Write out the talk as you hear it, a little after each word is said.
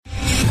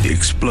The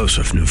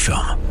explosive new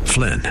film,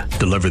 Flynn,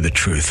 deliver the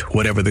truth,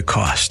 whatever the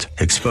cost,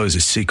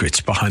 exposes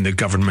secrets behind the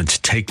government's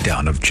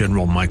takedown of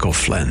General Michael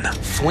Flynn.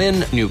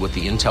 Flynn knew what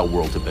the intel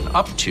world had been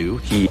up to.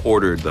 He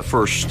ordered the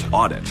first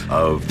audit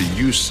of the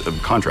use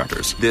of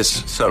contractors.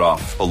 This set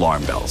off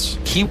alarm bells.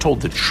 He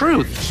told the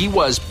truth. He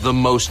was the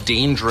most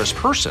dangerous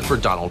person for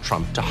Donald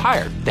Trump to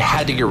hire. They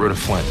had to get rid of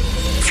Flynn.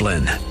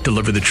 Flynn,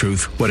 deliver the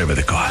truth, whatever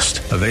the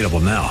cost. Available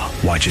now.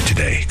 Watch it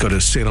today. Go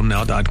to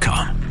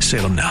salemnow.com.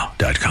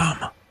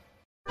 salemnow.com.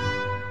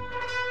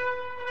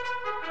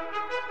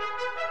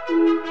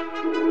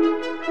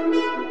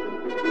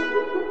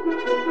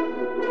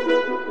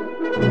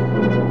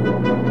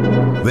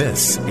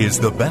 This is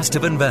The Best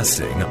of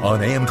Investing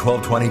on AM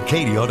 1220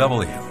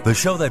 KDOW, the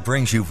show that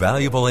brings you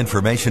valuable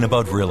information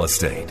about real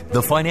estate,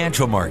 the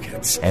financial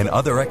markets, and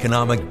other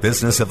economic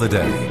business of the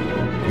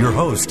day. Your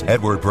host,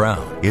 Edward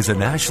Brown, is a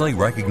nationally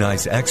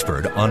recognized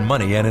expert on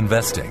money and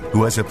investing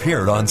who has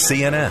appeared on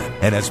CNN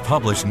and has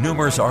published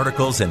numerous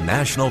articles in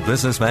national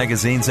business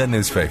magazines and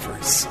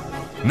newspapers.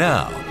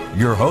 Now,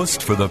 your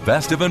host for The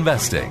Best of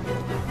Investing,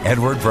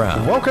 Edward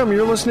Brown. Welcome.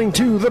 You're listening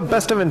to The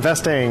Best of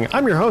Investing.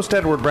 I'm your host,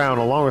 Edward Brown,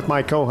 along with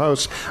my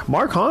co-host,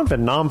 Mark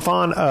Honfin,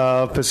 Namfon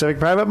of Pacific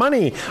Private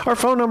Money. Our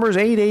phone number is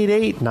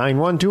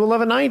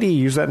 888-912-1190.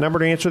 Use that number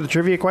to answer the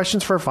trivia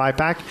questions for a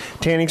 5-pack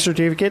tanning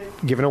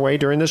certificate given away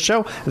during this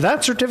show.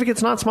 That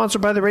certificate's not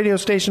sponsored by the radio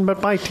station, but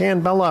by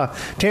Tan Bella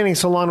Tanning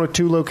Salon with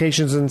 2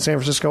 locations in San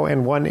Francisco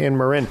and 1 in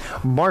Marin.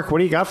 Mark, what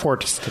do you got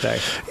for us today?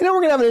 You know,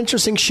 we're going to have an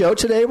interesting show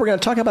today. We're going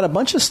to talk about a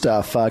bunch of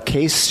stuff.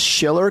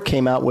 Case-Shiller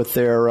came out with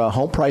their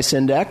home price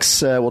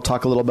index. We'll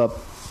talk a little bit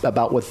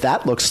about what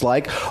that looks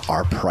like.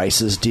 Are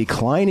prices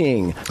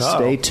declining?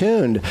 Stay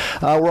tuned.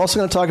 We're also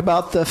going to talk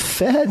about the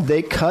Fed.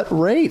 They cut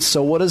rates.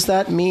 So what does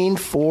that mean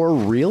for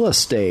real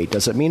estate?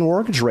 Does it mean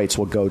mortgage rates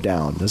will go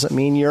down? Does it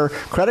mean your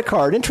credit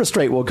card interest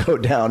rate will go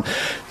down?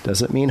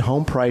 Does it mean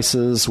home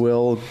prices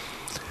will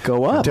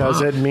go up?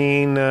 Does it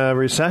mean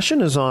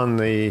recession is on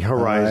the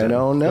horizon? I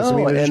don't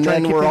know. And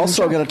then we're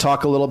also going to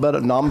talk a little bit.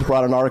 Nam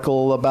brought an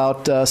article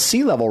about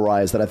sea level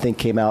rise that I think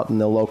came out in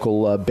the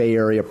local Bay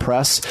Area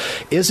press.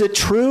 Is it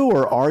true,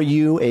 or are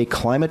you a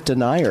climate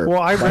denier?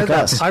 Well, I read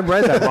that. I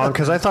read that wrong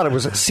because I thought it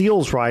was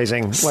seals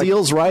rising.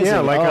 Seals rising.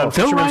 Yeah, like on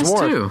Fisherman's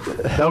Wharf.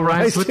 They'll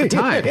rise with the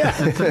tide. Yeah,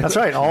 that's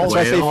right. All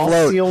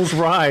seals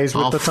rise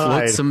with the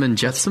tide. Flotsam and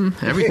jetsam,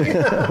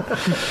 everything.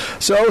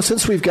 So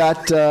since we've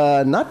got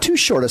not too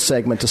short a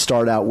segment to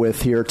start out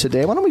with here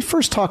today, why don't we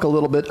first talk a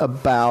little bit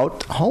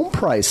about home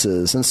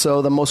prices? And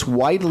so the most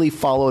widely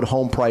followed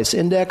home price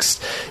index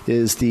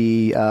is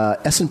the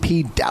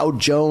S&P Dow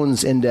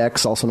Jones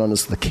Index, also known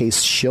as the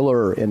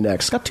Case-Shiller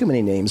Index. Got too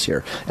many names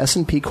here.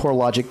 S&P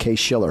CoreLogic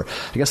Case-Shiller.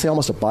 I guess they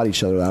almost have bought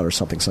each other out or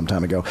something some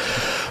time ago.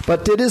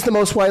 But it is the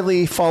most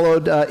widely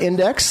followed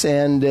index,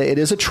 and it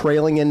is a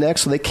trailing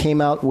index. So they came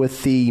out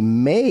with the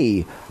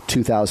May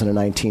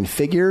 2019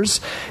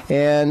 figures.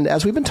 And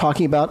as we've been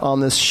talking about on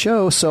this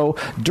show, so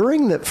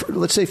during the,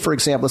 let's say, for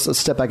example, let's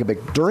step back a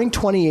bit. During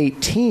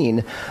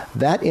 2018,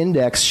 that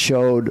index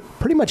showed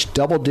pretty much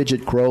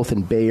double-digit growth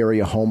in Bay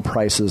Area home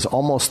prices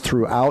almost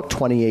throughout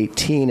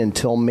 2018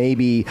 until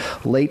maybe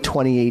late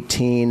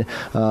 2018,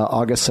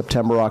 August,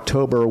 September,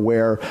 October,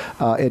 where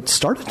it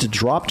started to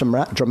drop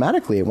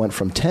dramatically. It went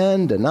from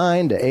 10 to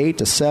 9 to 8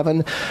 to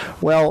 7.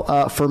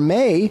 Well, for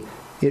May,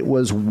 it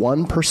was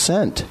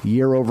 1%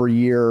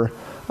 year-over-year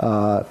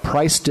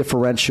price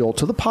differential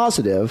to the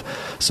positive.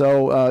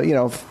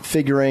 So,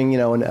 figuring,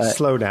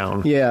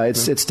 slowdown. Yeah,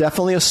 it's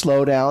definitely a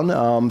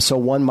slowdown. So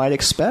one might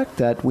expect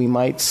that we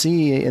might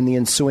see in the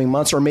ensuing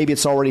months, or maybe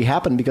it's already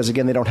happened because,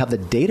 again, they don't have the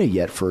data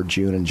yet for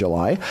June and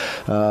July.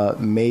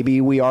 Maybe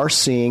we are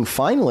seeing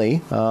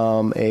finally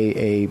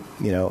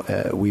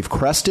we've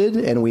crested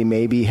and we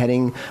may be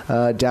heading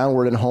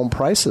downward in home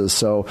prices.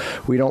 So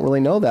we don't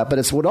really know that. But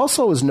it's what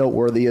also is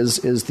noteworthy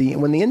is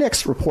when the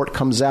index report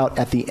comes out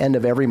at the end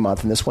of every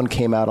month, and this one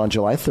came out on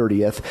July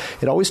 30th.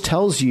 It always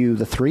tells you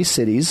the 3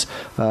 cities,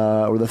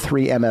 or the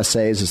 3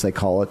 MSAs, as they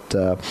call it,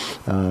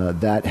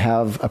 that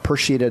have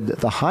appreciated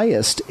the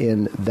highest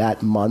in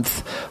that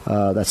month.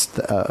 That's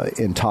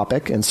in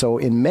topic. And so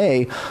in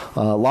May,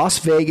 Las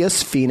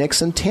Vegas,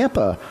 Phoenix, and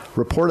Tampa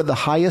reported the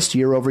highest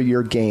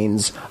year-over-year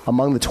gains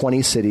among the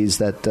 20 cities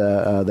that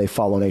they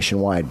follow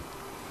nationwide.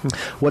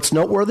 What's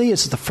noteworthy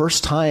is the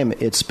first time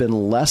it's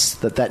been less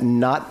that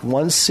not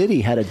one city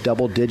had a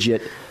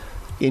double-digit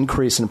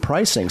increase in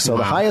pricing. So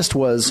the highest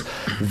was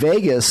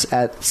Vegas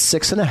at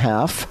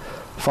 6.5%,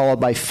 followed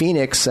by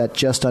Phoenix at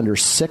just under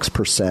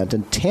 6%,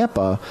 and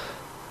Tampa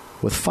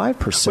with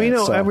 5%.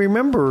 Well, I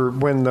remember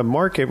when the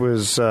market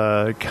was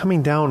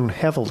coming down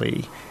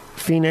heavily,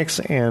 Phoenix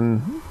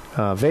and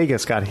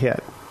Vegas got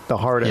hit the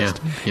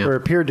hardest, or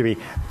appeared to be.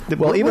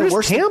 Well, even where's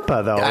worse,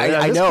 Tampa though.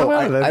 I know.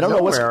 I don't know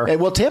nowhere.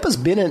 Well, Tampa's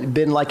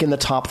been like in the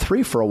top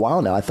 3 for a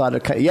while now. I thought,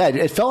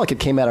 it felt like it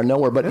came out of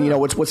nowhere. But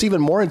what's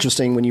even more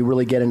interesting when you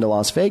really get into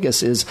Las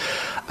Vegas is,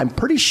 I'm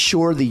pretty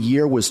sure the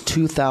year was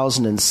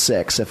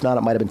 2006. If not,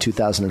 it might have been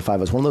 2005.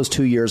 It was one of those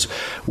 2 years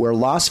where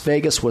Las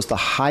Vegas was the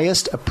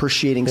highest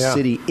appreciating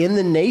city in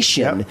the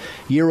nation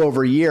year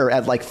over year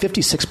at like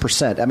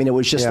 56%. I mean, it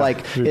was just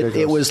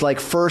it was like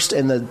first,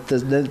 and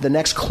the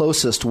next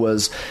closest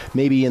was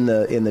maybe in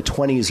the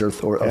 20s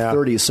or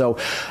 30s. So,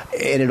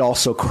 and it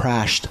also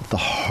crashed the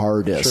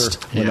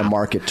hardest when the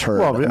market turned.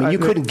 Well, I mean, you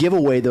couldn't give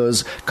away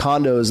those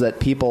condos that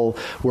people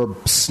were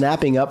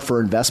snapping up for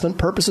investment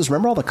purposes.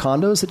 Remember all the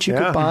condos that you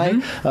could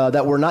buy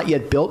that were not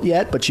yet built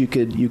yet, but you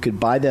could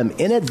buy them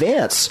in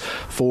advance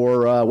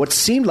for what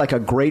seemed like a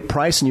great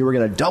price, and you were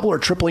going to double or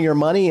triple your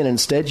money, and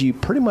instead you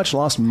pretty much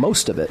lost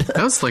most of it.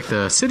 That was like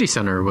the City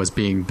Center was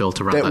being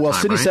built around that time, Well,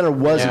 City Center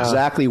was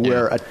exactly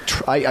where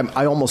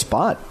I I almost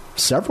bought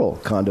several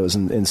condos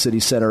in City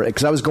Center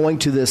because I was going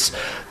to this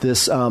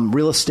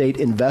real estate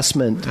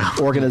investment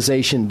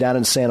organization down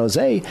in San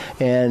Jose,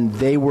 and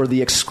they were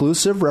the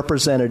exclusive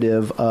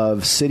representative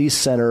of City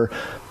Center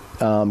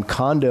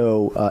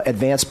condo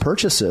advanced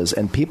purchases,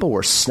 and people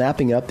were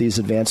snapping up these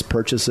advanced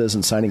purchases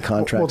and signing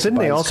contracts. Well, didn't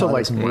they also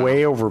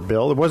way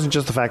overbuild? It wasn't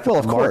just the fact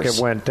that the market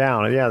went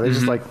down. Yeah, they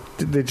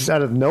just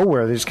out of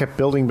nowhere they just kept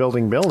building.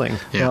 Yeah.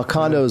 Now,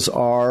 condos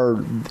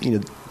are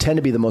tend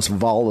to be the most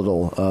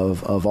volatile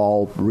of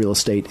all real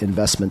estate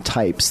investment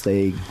types.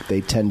 They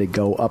tend to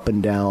go up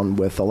and down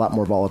with a lot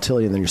more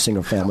volatility than your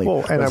single family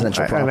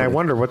residential property. And I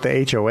wonder what the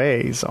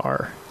HOAs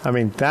are. I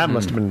mean, that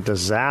must have been a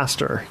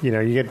disaster. You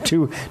get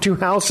two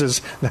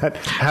houses that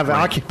have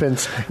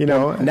occupants.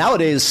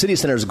 Nowadays, City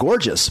Center is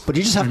gorgeous, but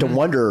you just have to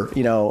wonder.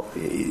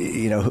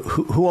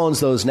 Who owns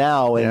those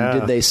now,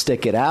 and did they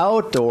stick it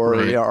out, or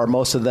are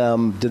most of them?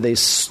 Did they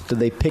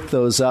pick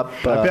those up?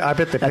 I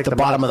bet they picked at the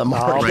bottom of the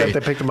market. I bet they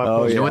picked them up.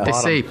 Oh, you know what they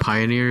say?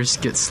 Pioneers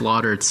get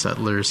slaughtered,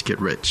 settlers get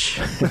rich.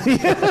 Right?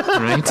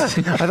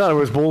 I thought it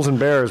was bulls and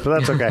bears, but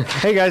that's okay.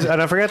 Hey guys,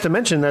 and I forgot to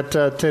mention that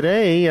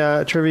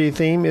today trivia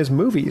theme is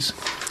movies.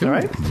 All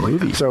right,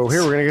 movies. So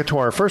here we're going to get to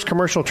our first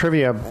commercial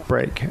trivia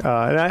break. And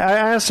I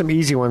asked some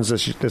easy ones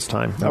this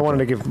time. Okay. I wanted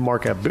to give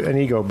Mark an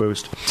ego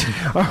boost.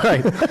 All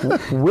right,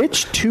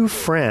 which two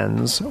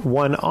friends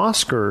won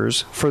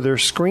Oscars for their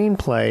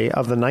screenplay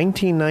of the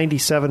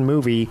 1997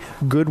 movie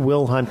Good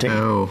Will Hunting?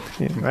 Oh,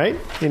 right,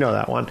 you know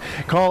that one.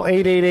 Call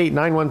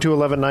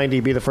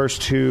 888-912-1190. Be the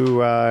first to.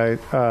 We're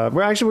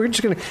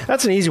just going to.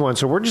 That's an easy one.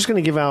 So we're just going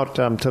to give out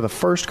to the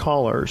first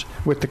callers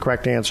with the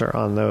correct answer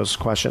on those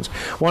questions.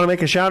 Want to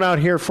make a shout out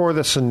here for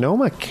the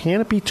Sonoma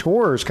Canopy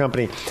Tours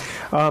Company.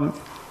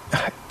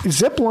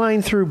 Zip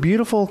line through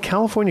beautiful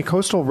California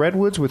coastal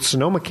redwoods with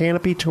Sonoma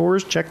Canopy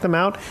Tours. Check them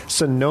out.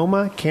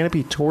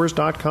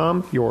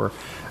 SonomaCanopyTours.com. Your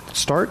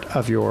start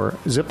of your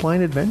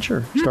zipline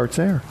adventure starts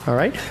there. All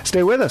right?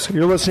 Stay with us.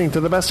 You're listening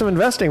to The Best of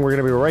Investing. We're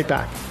going to be right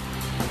back.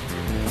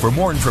 For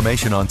more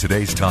information on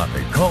today's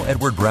topic, call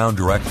Edward Brown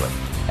directly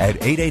at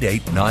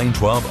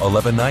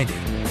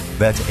 888-912-1190.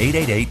 That's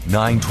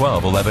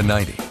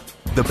 888-912-1190.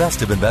 The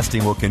Best of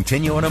Investing will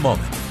continue in a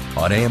moment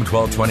on AM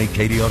 1220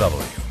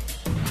 KDOW.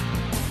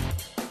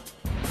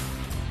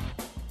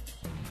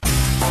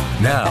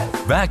 Now,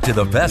 back to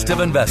The Best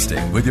of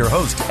Investing with your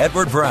host,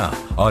 Edward Brown,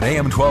 on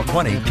AM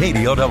 1220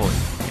 KDOW.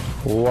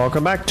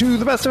 Welcome back to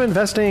The Best of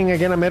Investing.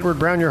 Again, I'm Edward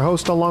Brown, your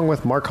host, along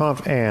with Mark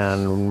Hoff.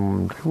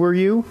 And who are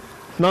you?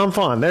 Nam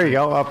Phan. There you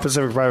go.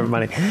 Pacific Private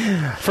Money.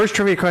 First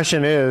trivia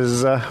question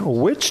is,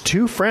 which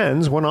two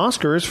friends won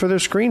Oscars for their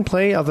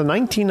screenplay of the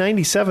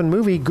 1997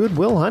 movie Good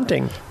Will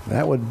Hunting?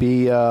 That would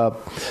be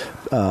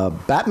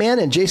Batman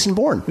and Jason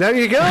Bourne. There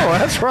you go.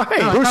 That's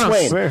right.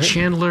 Bruce Wayne.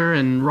 Chandler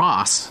and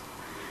Ross.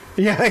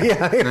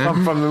 Yeah.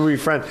 From the movie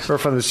Friends, or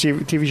from the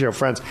TV show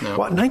Friends. No.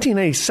 What,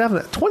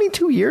 1987?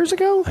 22 years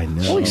ago? I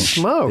know. Holy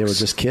smokes. They were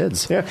just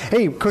kids. Yeah.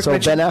 Hey, quick So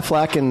mention. Ben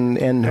Affleck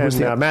and who's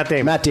the Matt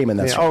Damon. Matt Damon,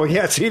 that's right. Oh,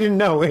 yes, he didn't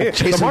know.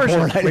 Jason the Martian.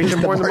 Bourne.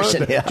 Jason Bourne, the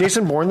Martian, yeah.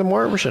 Jason Bourne, the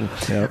Martian.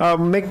 Yep.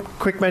 Make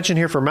quick mention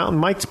here for Mountain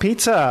Mike's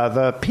Pizza.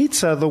 The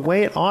pizza, the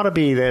way it ought to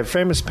be. The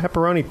famous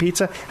pepperoni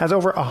pizza has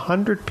over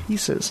 100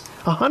 pieces.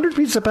 100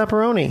 pieces of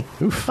pepperoni.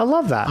 Oof. I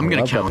love that. I'm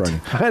going to count.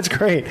 Pepperoni. That's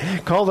great.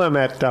 Call them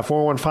at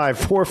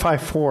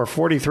 415-454-4300.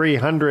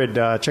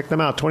 Check them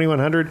out,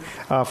 2100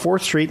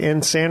 4th Street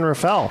in San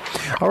Rafael.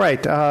 All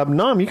right,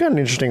 Nam, you got an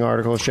interesting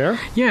article to share.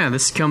 Yeah,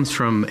 this comes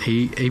from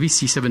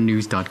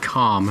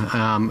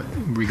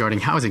ABC7News.com regarding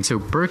housing. So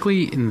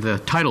Berkeley, the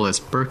title is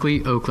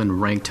Berkeley, Oakland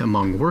ranked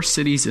among worst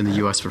cities in the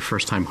U.S. for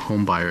first-time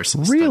home buyers.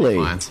 Really?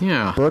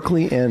 Yeah.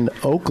 Berkeley and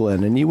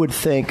Oakland. And you would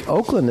think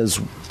Oakland is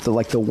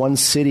the one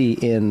city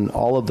in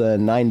all of the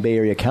 9 Bay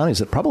Area counties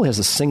that probably has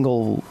the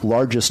single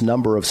largest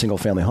number of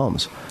single-family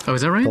homes. Oh,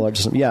 is that right? The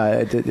largest,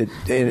 yeah.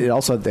 they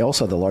also had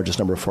the largest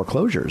number of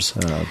foreclosures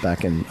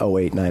back in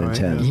 08, 9, and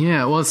 10.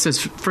 Yeah, well, it says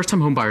first-time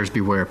homebuyers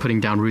beware. Putting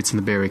down roots in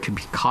the Bay Area could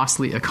be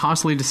a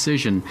costly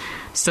decision.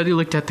 Study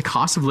looked at the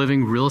cost of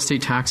living, real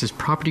estate taxes,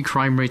 property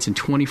crime rates, and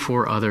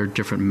 24 other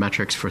different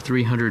metrics for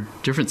 300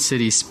 different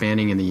cities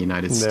spanning in the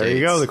United States. There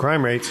you go, the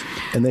crime rates.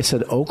 And they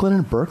said Oakland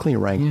and Berkeley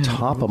ranked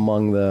top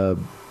among the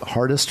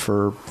hardest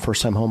for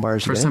first-time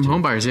homebuyers. First-time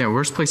homebuyers, yeah.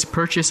 Worst place to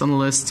purchase on the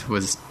list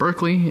was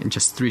Berkeley, and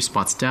just 3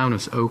 spots down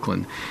was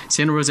Oakland.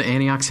 Santa Rosa,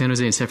 Antioch, San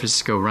Jose, and San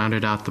Francisco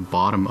rounded out the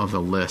bottom of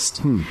the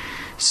list.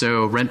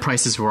 So rent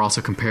prices were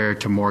also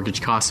compared to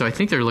mortgage costs. So I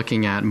think they're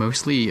looking at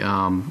mostly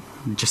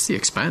just the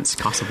expense,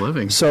 cost of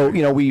living. So,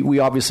 we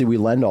obviously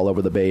lend all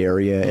over the Bay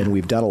Area, and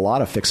we've done a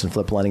lot of fix and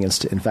flip lending.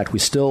 In fact, we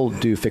still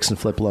do fix and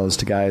flip loans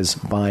to guys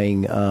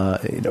buying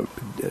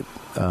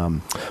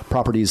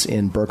properties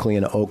in Berkeley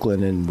and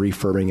Oakland and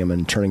refurbing them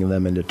and turning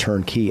them into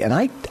turnkey. And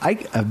I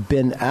have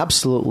been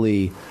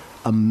absolutely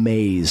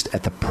amazed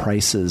at the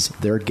prices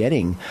they're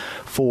getting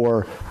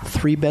for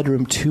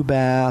 3-bedroom,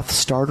 2-bath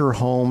starter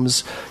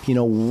homes,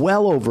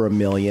 well over $1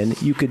 million.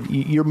 Your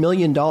 $1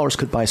 million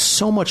could buy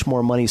so much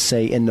more money,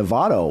 say in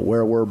Novato,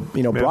 where we're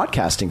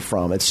broadcasting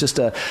from. It's just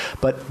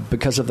but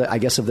because of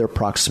of their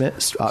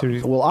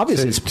proximity. Well,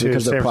 obviously it's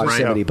because of their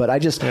proximity, but I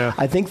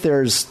think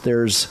there's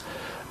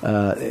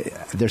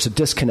a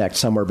disconnect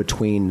somewhere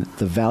between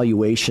the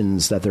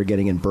valuations that they're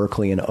getting in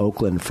Berkeley and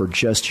Oakland for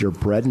just your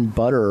bread and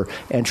butter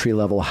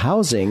entry-level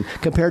housing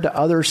compared to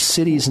other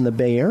cities in the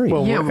Bay Area.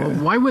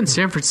 Why wouldn't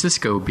San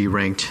Francisco be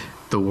ranked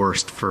the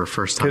worst for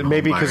first-time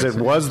maybe because it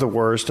was the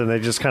worst, and they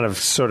just kind of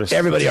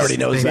everybody already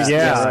knows that.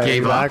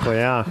 Exactly.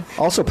 Yeah.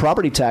 Also,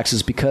 property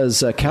taxes,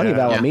 because County of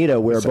Alameda,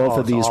 where both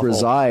of these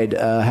reside,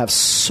 have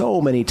so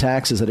many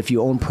taxes that if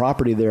you own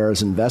property there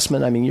as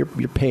investment, I mean, you're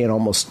paying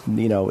almost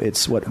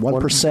it's what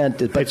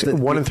 1%. It's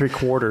 1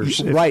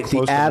 3/4. Right.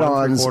 The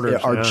add-ons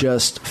are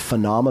just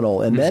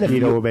phenomenal, and then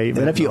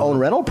if you own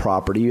rental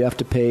property, you have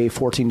to pay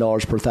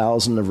 $14 per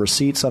thousand of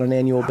receipts on an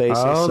annual basis.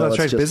 Oh, that's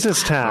right.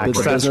 Business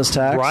tax. Business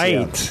tax.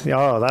 Right.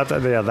 Yeah. Oh, that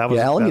was.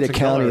 Yeah, Alameda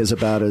County is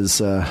about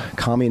as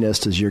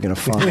communist as you're going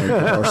to find,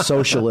 or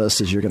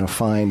socialist as you're going to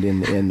find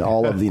in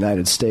all of the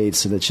United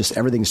States, and it's just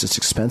everything's just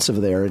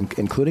expensive there,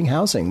 including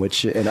housing,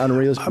 and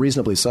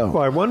unreasonably so.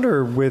 Well, I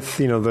wonder with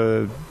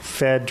the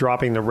Fed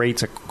dropping the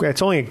rates,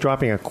 it's only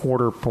dropping a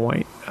 1/4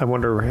 point. I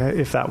wonder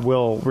if that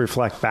will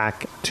reflect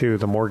back to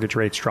the mortgage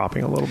rates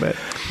dropping a little bit.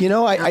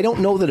 I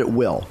don't know that it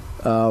will.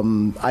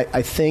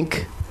 I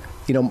think.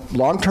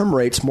 Long-term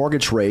rates,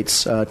 mortgage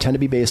rates, tend to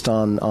be based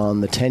on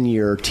the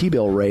 10-year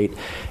T-bill rate,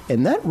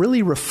 and that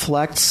really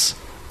reflects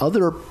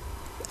other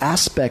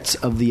aspects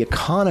of the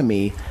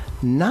economy,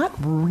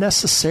 not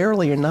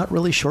necessarily or not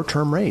really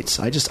short-term rates.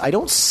 I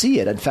don't see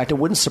it. In fact, it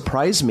wouldn't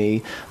surprise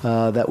me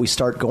that we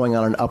start going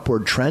on an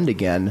upward trend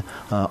again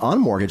on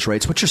mortgage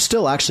rates, which are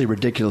still actually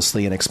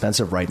ridiculously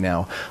inexpensive right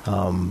now.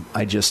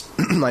 I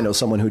know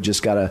someone who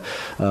just got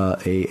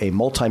a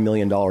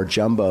multi-million-dollar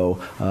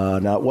jumbo.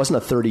 Now, it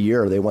wasn't a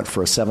 30-year. They went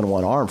for a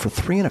 7/1 ARM for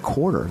 3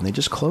 1/4, and they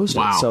just closed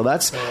it. So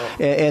that's,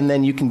 and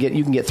then you can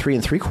get 3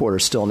 3/4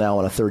 still now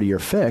on a 30-year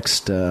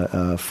fixed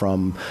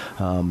from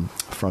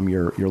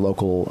your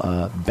local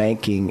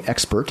banking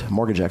expert,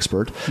 mortgage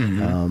expert.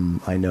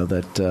 I know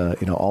that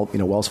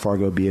Wells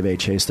Fargo, B of A,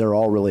 Chase, they're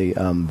all really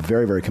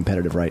very, very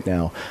competitive right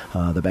now.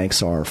 The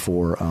banks are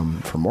for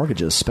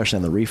mortgages, especially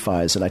on the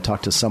refis. And I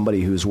talked to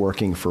somebody who's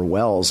working for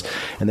Wells,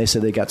 and they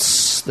said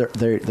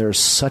there's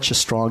such a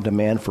strong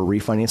demand for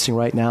refinancing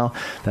right now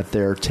that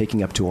they're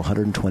taking up to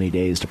 120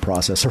 days to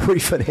process a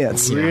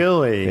refinance.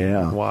 Really?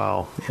 Yeah.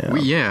 Wow.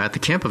 Yeah. At the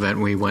camp event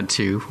we went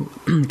to,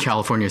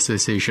 California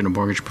Association of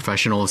Mortgage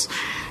Professionals,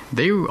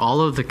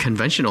 all of the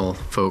conventional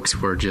folks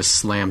were just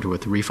slammed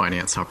with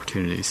refinance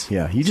opportunities.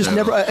 Yeah, you just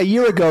never. A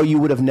year ago, you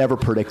would have never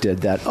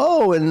predicted that.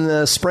 Oh, in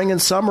the spring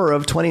and summer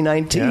of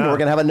 2019, we're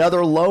going to have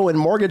another low in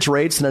mortgage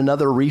rates and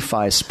another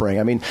refi spring.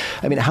 I mean,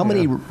 how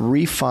many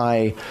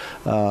refi?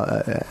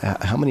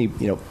 How many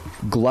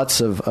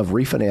gluts of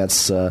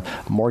refinance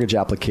mortgage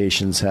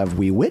applications have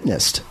we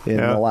witnessed in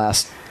the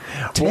last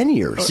 10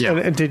 years. Yeah.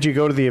 And did you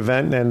go to the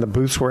event and the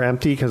booths were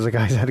empty because the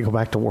guys had to go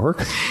back to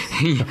work?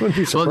 Well,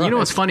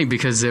 it's funny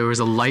because there was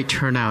a light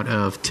turnout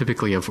of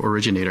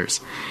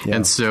originators. Yeah.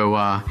 And so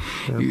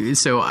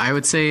I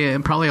would say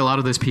probably a lot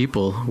of those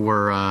people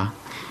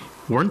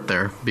weren't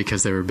there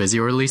because they were busy,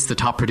 or at least the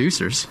top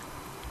producers,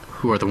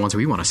 who are the ones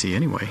we want to see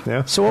anyway.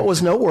 Yeah. So what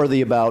was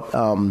noteworthy about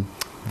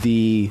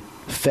the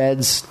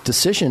Fed's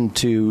decision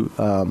to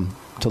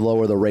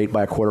lower the rate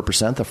by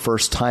 1/4%, the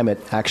first time it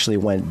actually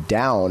went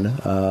down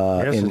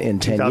in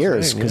 10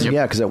 years.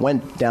 Because it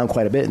went down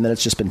quite a bit, and then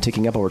it's just been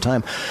ticking up over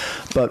time.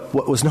 But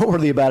what was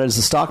noteworthy about it is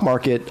the stock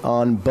market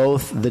on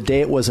both the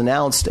day it was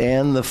announced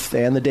and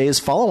the days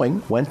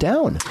following went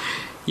down.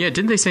 Yeah,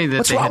 didn't they say that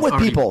What's they wrong had with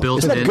already people? built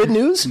Isn't that in, good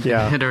news?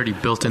 Yeah. had already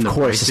built in Of the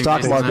course, the pricing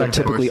stock based on market that, of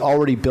typically course.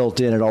 already built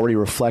in, it already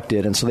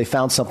reflected, and so they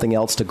found something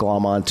else to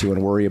glom onto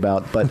and worry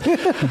about. But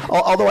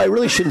although I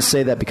really shouldn't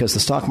say that because the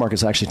stock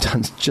market's actually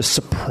done just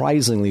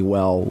surprisingly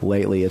well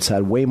lately. It's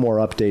had way more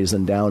up days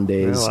than down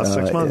days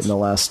in the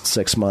last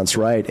 6 months,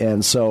 right?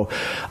 And so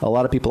a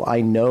lot of people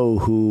I know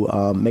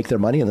who make their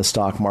money in the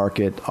stock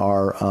market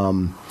are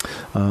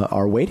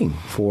waiting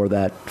for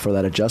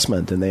that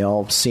adjustment, and they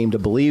all seem to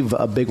believe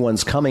a big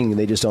one's coming.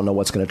 They just don't know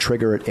what's going to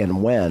trigger it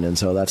and when. And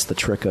so that's the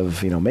trick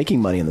of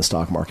making money in the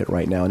stock market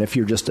right now. And if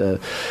you're just a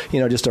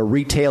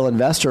retail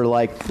investor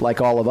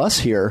like all of us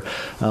here.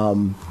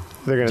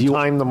 They're going to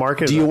time the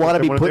market. Do you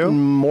want to be putting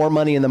more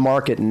money in the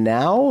market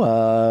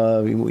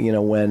now?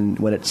 When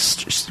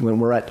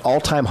we're at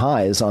all-time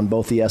highs on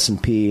both the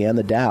S&P and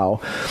the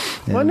Dow.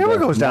 Well, it never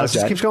goes down. It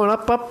just keeps going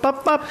up, up,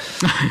 up, up.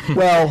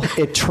 Well,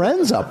 it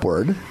trends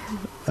upward,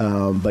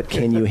 but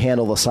can you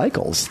handle the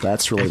cycles?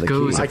 That's really the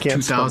key. I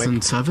can't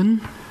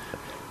 2007.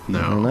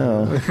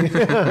 No.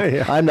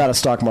 I'm not a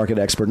stock market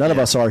expert. None of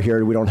us are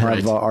here. We don't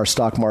have our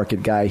stock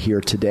market guy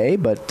here today.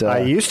 But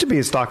I used to be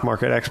a stock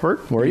market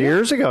expert. Were you?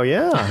 Years ago,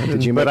 yeah.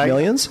 Did you make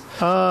millions?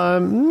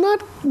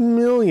 Not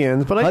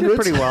millions, but hundreds? I did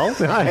pretty well.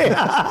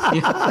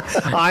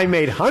 I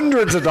made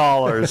hundreds of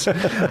dollars.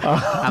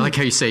 I like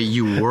how you say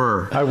you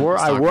were. I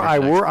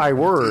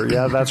were.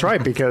 Yeah, that's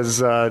right.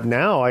 Because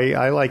now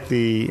I like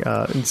the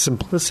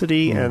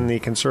simplicity and the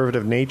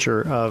conservative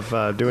nature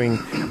of doing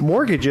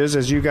mortgages,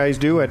 as you guys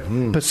do at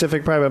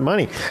Pacific Private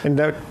Money. And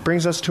that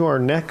brings us to our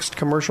next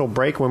commercial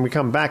break. When we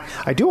come back,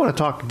 I do want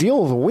to talk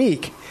Deal of the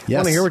Week. Yes. I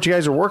want to hear what you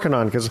guys are working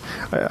on, because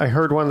I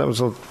heard one that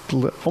was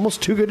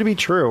almost too good to be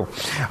true.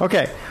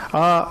 Okay.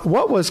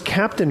 What was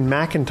Captain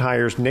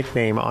McIntyre's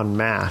nickname on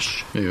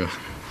MASH? Yeah.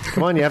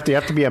 Come on, you have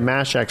to be a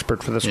MASH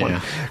expert for this one.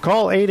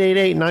 Call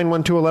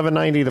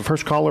 888-912-1190. The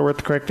first caller with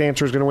the correct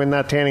answer is going to win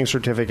that tanning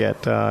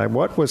certificate.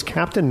 What was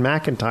Captain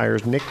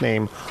McIntyre's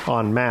nickname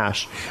on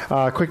MASH?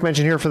 Quick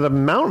mention here for the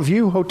Mount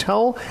View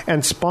Hotel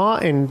and Spa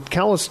in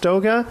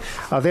Calistoga.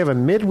 They have a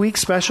midweek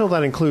special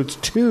that includes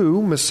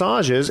 2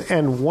 massages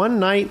and 1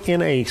 night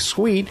in a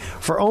suite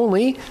for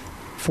only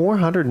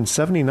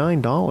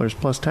 $479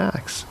 plus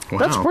tax. Wow.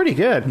 That's pretty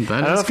good.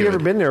 I don't know if you've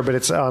ever been there, but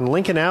it's on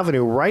Lincoln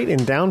Avenue, right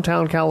in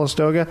downtown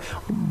Calistoga.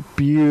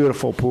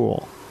 Beautiful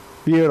pool.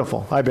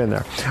 Beautiful. I've been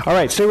there. All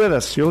right, stay with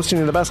us. You're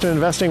listening to The Best of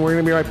Investing. We're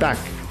going to be right back.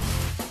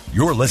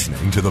 You're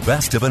listening to The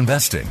Best of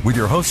Investing with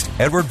your host,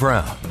 Edward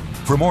Brown.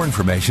 For more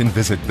information,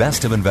 visit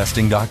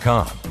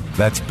bestofinvesting.com.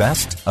 That's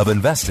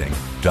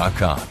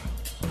bestofinvesting.com.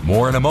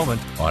 More in a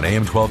moment on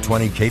AM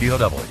 1220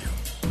 KDOW.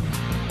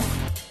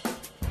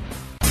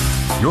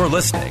 You're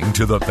listening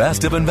to The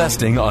Best of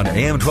Investing on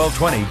AM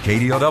 1220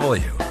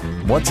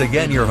 KDOW. Once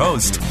again, your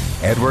host,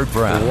 Edward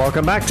Brown.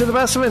 Welcome back to The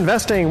Best of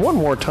Investing. One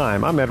more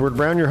time, I'm Edward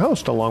Brown, your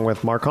host, along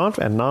with Mark Hanf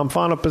and Nam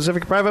Phan of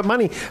Pacific Private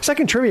Money.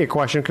 Second trivia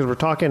question, because we're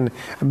talking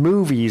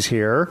movies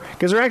here,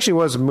 because there actually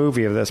was a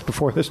movie of this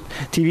before this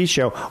TV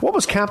show. What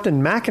was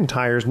Captain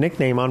McIntyre's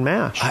nickname on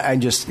MASH?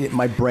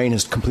 My brain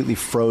is completely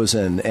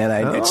frozen,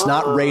 and it's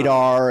not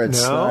Radar.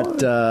 It's not...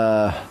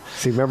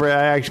 See, remember,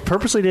 I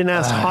purposely didn't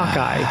ask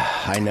Hawkeye.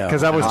 I know.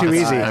 Because that was too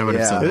easy. I would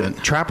have said that.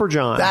 Trapper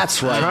John.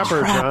 That's right.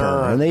 Trapper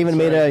John. And they even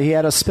he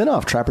had a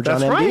spin-off, Trapper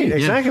John That's MD. right,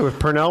 exactly, with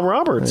Pernell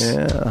Roberts.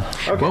 Yeah.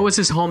 Okay. What was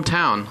his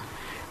hometown?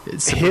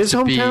 It's His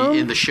supposed to hometown? be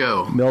in the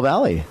show. Mill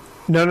Valley.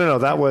 No.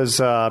 That was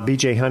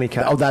B.J.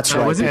 Honeycutt. Oh, that's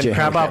right. And B.J.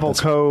 Crabapple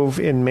Cove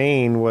in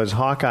Maine was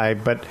Hawkeye,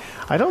 but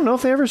I don't know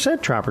if they ever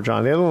said Trapper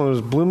John. The other one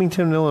was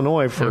Bloomington,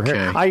 Illinois.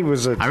 I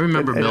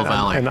remember Mill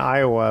Valley. In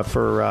Iowa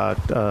for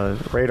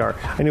Radar.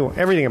 I knew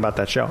everything about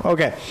that show.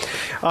 Okay.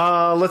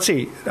 Let's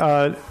see.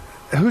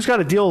 Who's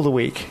got a deal of the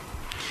week?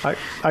 What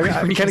are you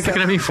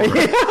looking at me for?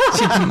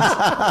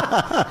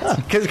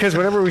 Because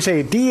whenever we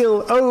say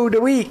deal of the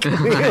week,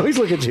 we always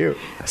look at you.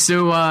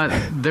 So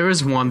there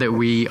is one that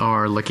we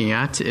are looking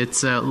at.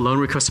 It's a loan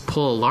request to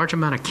pull a large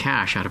amount of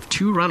cash out of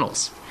 2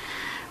 rentals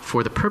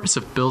for the purpose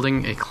of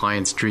building a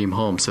client's dream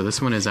home. So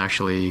this one is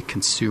actually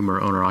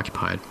consumer owner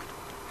occupied.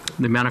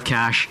 The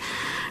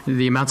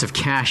amounts of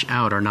cash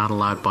out are not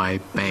allowed by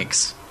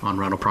banks on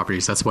rental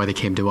properties. That's why they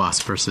came to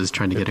us versus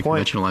trying to get a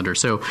conventional lender.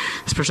 So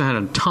this person had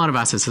a ton of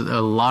assets,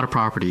 a lot of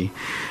property.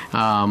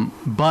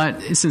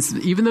 But since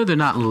even though they're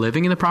not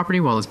living in the property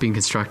while it's being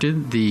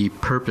constructed, the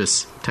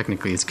purpose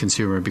technically is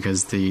consumer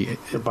because they're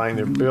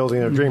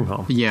building a dream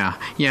home. Yeah.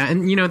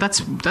 And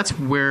that's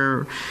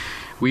where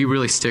we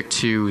really stick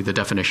to the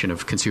definition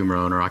of consumer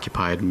owner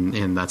occupied,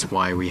 and that's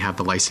why we have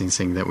the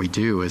licensing that we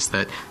do, is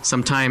that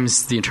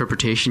sometimes the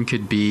interpretation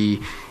could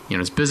be,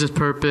 it's business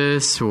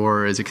purpose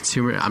or is it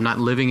consumer. I'm not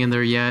living in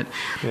there yet,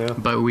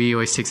 but we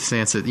always take the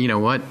stance that,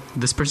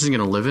 this person's going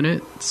to live in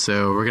it,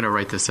 so we're going to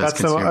write this as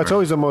consumer. That's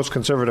always the most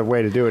conservative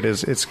way to do it,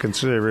 is it's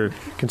consider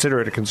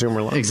it a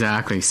consumer loan.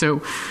 Exactly.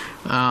 So,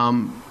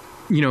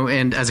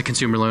 and as a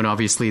consumer loan,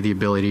 obviously the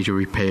ability to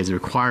repay is a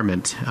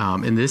requirement.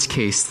 In this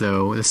case,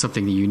 though,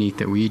 something unique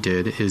that we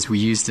did is we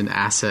used an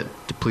asset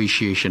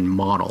depreciation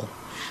model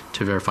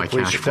to verify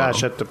cash flow.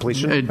 Dash at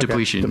depletion?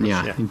 Depletion,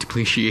 yeah.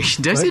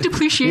 Depreciation. Did I say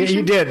depreciation?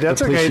 Yeah, you did.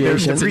 That's okay.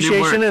 There's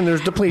depreciation and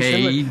there's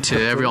depletion. Hey,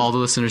 to all the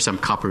listeners, I'm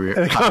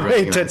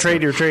copyrighting to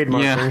trade your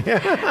trademark.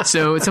 Yeah.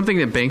 So it's something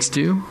that banks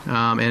do,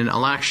 and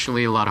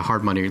actually a lot of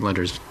hard money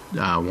lenders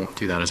won't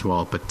do that as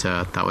well. But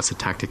that was a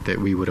tactic that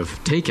we would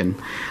have taken.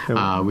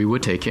 We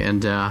would take it.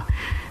 And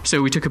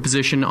so we took a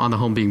position on the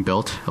home being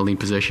built, a lien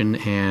position,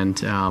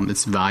 and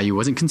its value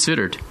wasn't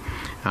considered.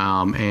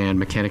 And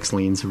mechanics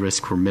liens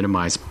risk were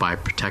minimized by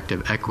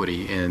protective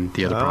equity in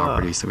the other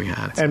properties that we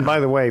had. And by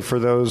the way, for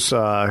those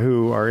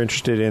who are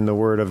interested in the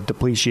word of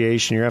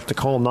depreciation, you have to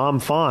call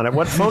Nam Phan. At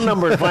what phone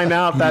number to find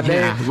out that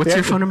name? What's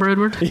your phone number,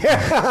 Edward?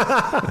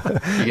 Yeah.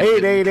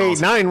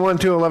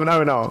 888-912-11.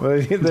 Oh, no.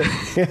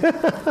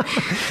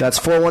 That's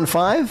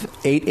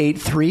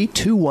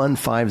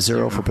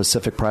 415-883-2150 for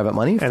Pacific Private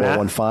Money.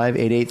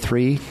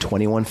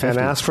 415-883-2150. And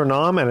ask for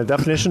Nam and a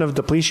definition of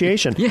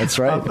depreciation. Yeah. That's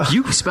right.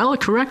 You spell it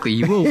correctly.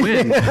 You will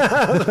win.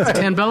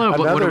 Tanbella,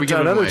 what are we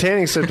giving another away?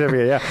 tanning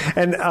certificate, yeah.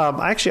 And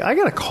actually, I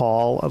got a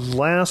call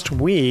last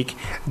week.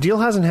 Deal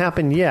hasn't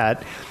happened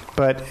yet,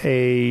 but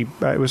it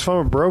was from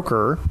a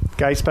broker.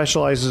 Guy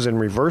specializes in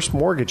reverse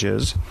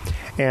mortgages,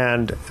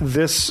 and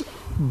this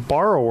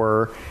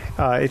borrower,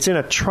 it's in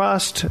a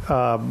trust.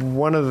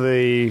 One of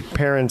the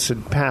parents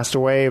had passed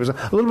away. It was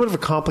a little bit of a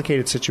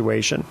complicated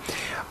situation.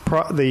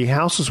 The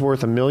house was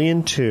worth $1.2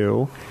 million.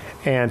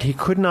 And he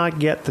could not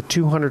get the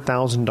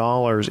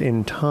 $200,000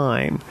 in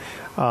time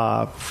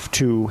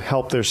to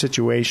help their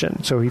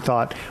situation. So he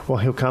thought, well,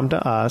 he'll come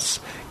to us,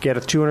 get a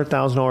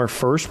 $200,000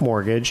 first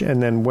mortgage,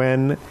 and then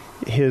when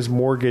his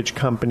mortgage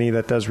company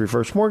that does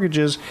reverse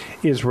mortgages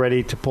is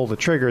ready to pull the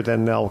trigger,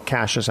 then they'll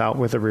cash us out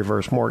with a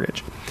reverse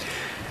mortgage.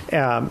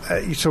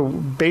 So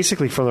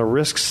basically, from the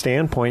risk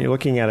standpoint, you're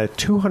looking at a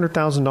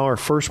 $200,000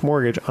 first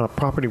mortgage on a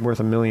property worth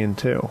 $1.2 million.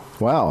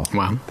 Wow.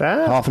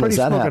 That's how often does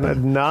that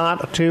happen?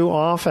 Not too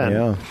often.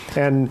 Yeah.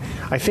 And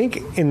I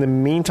think in the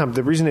meantime,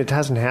 the reason it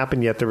hasn't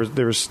happened yet,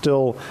 there was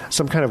still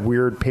some kind of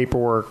weird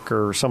paperwork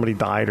or somebody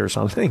died or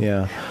something.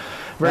 Yeah.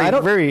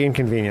 Very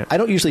inconvenient. I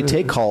don't usually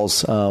take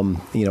calls,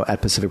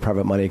 at Pacific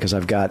Private Money because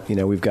we've got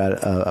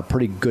a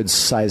pretty good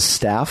sized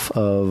staff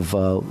of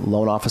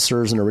loan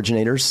officers and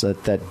originators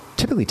that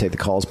typically take the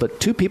calls. But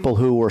two people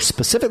who were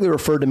specifically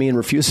referred to me and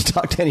refused to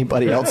talk to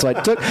anybody else. So I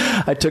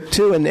took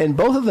two, and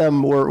both of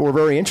them were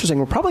very interesting.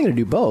 We're probably going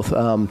to do both.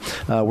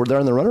 They're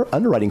in the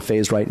underwriting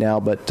phase right now.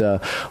 But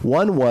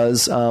one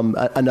was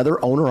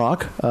another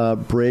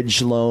owner-occ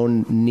bridge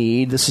loan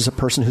need. This is a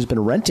person who's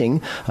been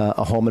renting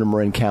a home in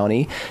Marin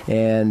County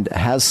and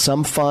has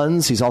some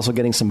funds. He's also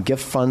getting some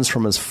gift funds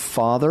from his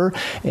father,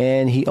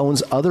 and he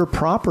owns other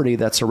property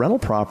that's a rental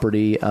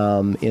property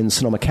in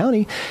Sonoma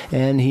County,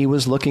 and he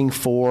was looking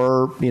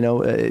for,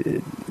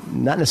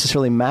 not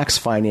necessarily max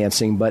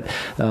financing, but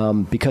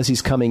because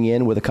he's coming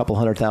in with a couple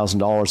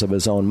 $100,000 of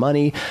his own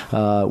money,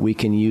 we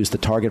can use the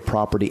target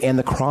property and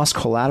the cross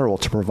collateral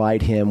to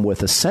provide him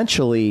with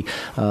essentially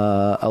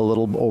a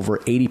little over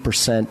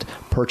 80%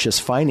 purchase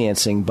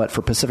financing. But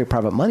for Pacific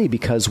Private Money,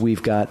 because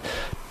we've got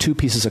two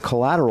pieces of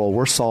collateral,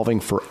 we're solving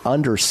for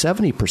under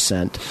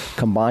 70%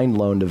 combined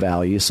loan to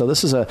value. So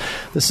this is a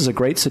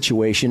great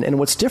situation. And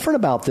what's different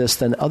about this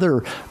than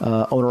other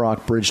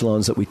owner-occ bridge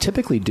loans that we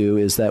typically do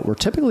is that we're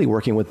typically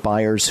working with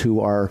buyers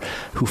who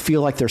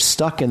feel like they're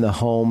stuck in the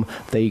home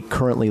they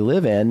currently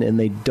live in, and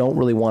they don't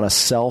really want to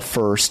sell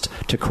first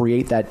to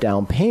create that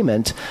down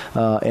payment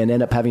and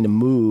end up having to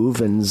move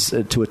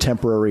to a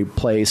temporary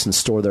place and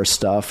store their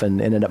stuff and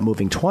end up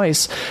moving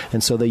twice.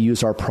 And so they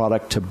use our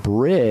product to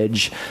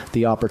bridge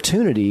the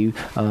opportunity,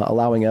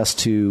 allowing us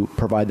to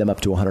provide them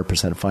up to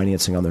 100%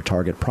 financing on their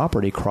target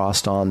property,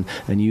 crossed on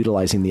and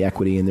utilizing the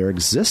equity in their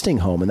existing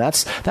home. And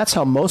that's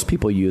how most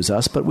people use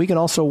us. But we can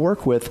also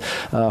work with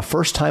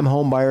first-time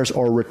home buyers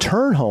or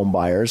return home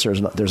buyers.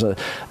 There's a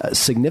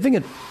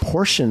significant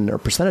portion or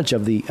percentage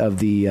of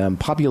the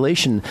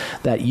population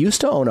that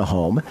used to own a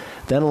home,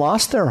 then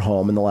lost their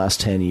home in the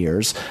last 10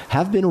 years,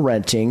 have been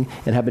renting,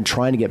 and have been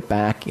trying to get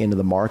back into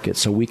the market.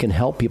 So we can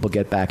help people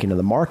get back into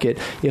the market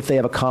if they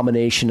have a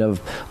combination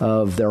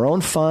of their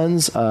own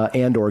funds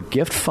and or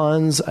gift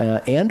funds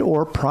and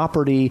or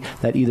property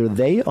that either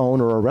they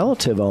own or a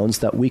relative owns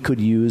that we could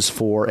use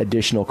for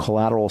additional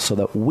collateral, so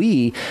that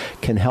we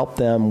can help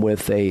them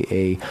with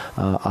a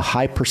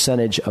high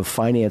percentage of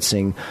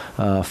financing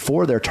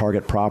for their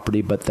target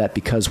property, but that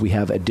because we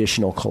have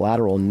additional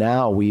collateral,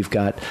 now we've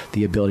got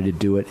the ability to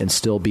do it and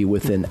still be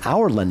within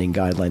our lending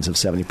guidelines of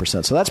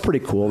 70%. So that's pretty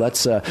cool. That's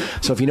so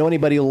if you know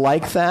anybody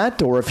like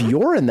that, or if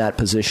you're in that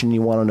position and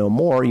you want to know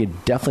more, you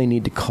definitely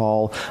need to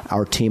call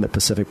our team at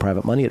Pacific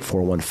Private Money at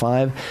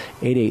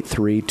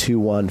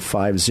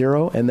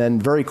 415-883-2150. And then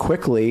very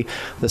quickly,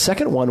 the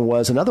second one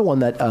was another one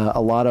that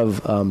a lot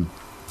of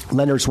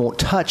lenders won't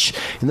touch,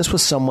 and this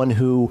was someone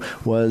who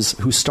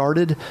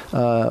started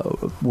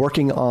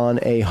working on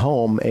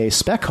a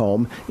spec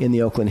home in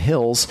the Oakland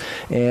Hills,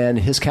 and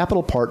his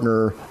capital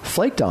partner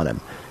flaked on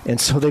him. And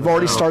so they've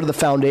already started the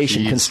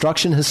foundation.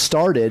 Construction has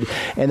started,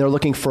 and they're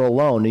looking for a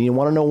loan. And you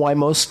want to know why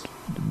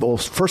well,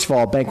 first of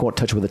all, a bank won't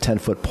touch it with a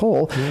 10-foot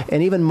pole,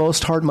 and even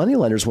most hard money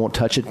lenders won't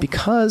touch it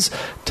because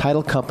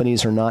title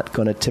companies are not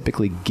going to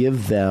typically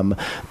give them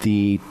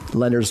the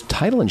lender's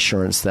title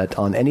insurance that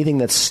on anything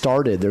that's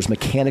started, there's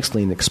mechanics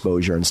lien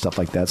exposure and stuff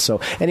like that.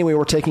 So anyway,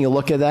 we're taking a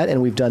look at that,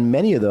 and we've done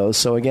many of those.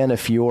 So again,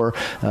 if you're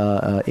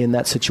in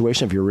that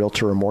situation, if you're a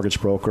realtor or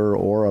mortgage broker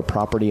or a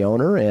property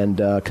owner and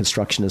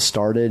construction has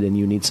started and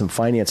you need some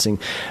financing,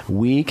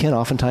 we can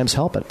oftentimes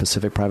help at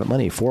Pacific Private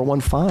Money,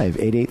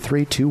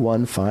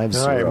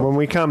 415-883-2150. All right. When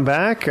we come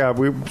back,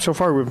 so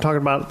far we've been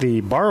talking about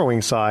the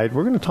borrowing side.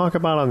 We're going to talk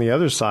about on the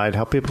other side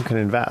how people can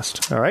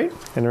invest. All right?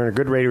 And earn a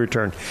good rate of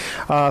return.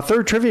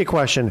 Third trivia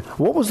question.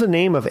 What was the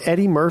name of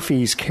Eddie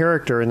Murphy's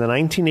character in the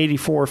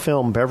 1984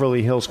 film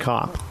Beverly Hills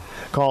Cop?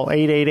 Call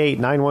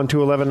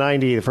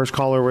 888-912-1190. The first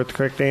caller with the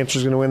correct answer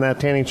is going to win that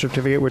tanning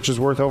certificate, which is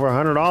worth over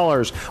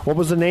 $100. What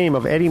was the name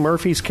of Eddie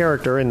Murphy's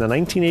character in the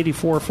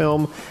 1984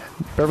 film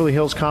Beverly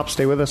Hills Cop?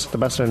 Stay with us. The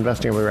Best of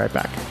Investing. We'll be right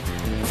back.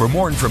 For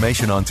more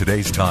information on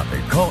today's topic,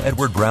 call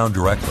Edward Brown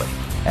directly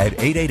at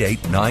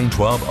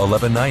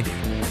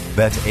 888-912-1190.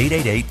 That's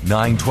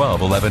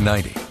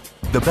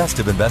 888-912-1190. The Best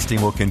of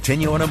Investing will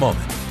continue in a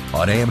moment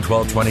on AM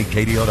 1220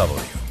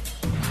 KDOW.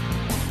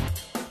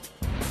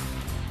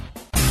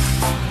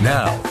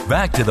 Now,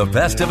 back to the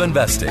Best of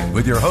Investing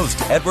with your host,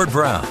 Edward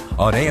Brown,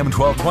 on AM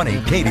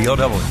 1220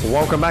 KDOW.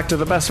 Welcome back to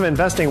the Best of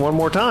Investing one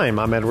more time.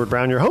 I'm Edward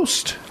Brown, your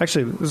host.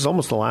 Actually, this is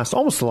almost the last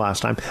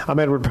time. I'm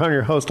Edward Brown,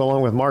 your host,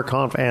 along with Mark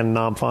Hanf and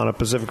Nam Phan of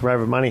Pacific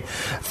Private Money.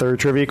 Third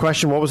trivia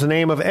question. What was the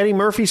name of Eddie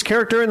Murphy's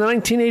character in the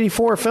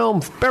 1984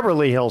 film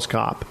Beverly Hills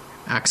Cop?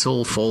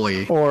 Axel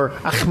Foley. Or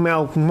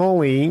Achmel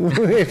Moley.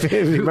 If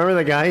you remember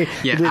the guy?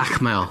 Yeah,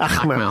 Achmel.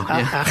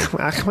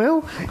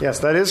 Achmel?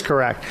 Yes, that is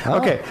correct. Oh.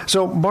 Okay,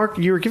 so Mark,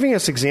 you were giving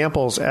us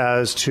examples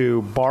as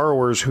to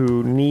borrowers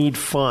who need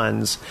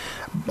funds.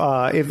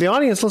 If the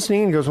audience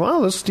listening in goes,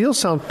 wow, this deal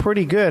sounds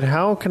pretty good,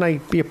 how can I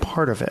be a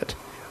part of it?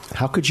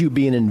 How could you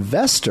be an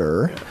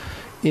investor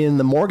in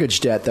the mortgage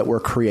debt that we're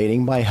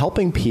creating by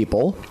helping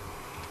people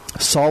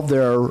solve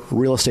their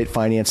real estate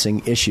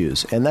financing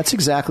issues? And that's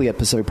exactly at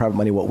Pacific Private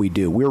Money what we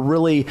do. We're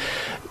really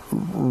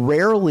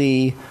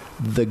rarely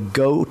the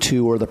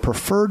go-to or the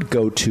preferred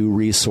go-to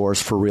resource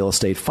for real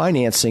estate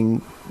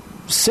financing,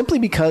 simply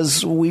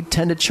because we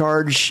tend to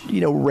charge,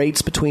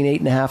 rates between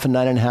 8.5% and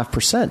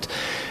 9.5%.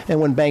 And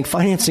when bank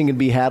financing can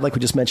be had, like we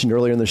just mentioned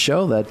earlier in the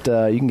show, that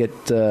you can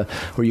get,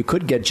 or you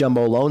could get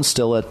jumbo loans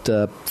still at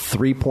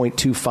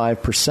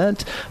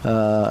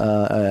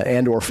 3.25%,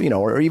 and or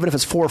even if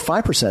it's 4 or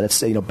 5%,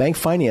 it's bank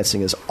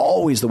financing is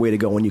always the way to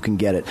go when you can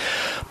get it.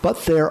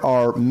 But there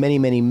are many,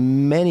 many,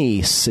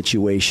 many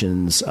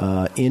situations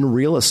in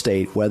real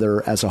estate,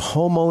 whether as a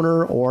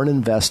homeowner or an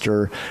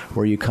investor,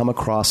 where you come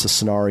across a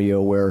scenario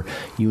where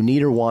you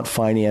need or want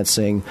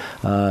financing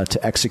to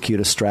execute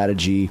a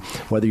strategy,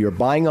 whether you're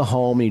buying a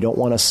home and you don't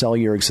want to sell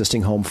your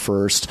existing home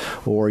first,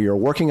 or you're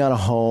working on a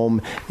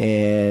home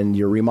and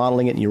you're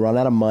remodeling it and you run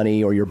out of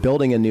money, or you're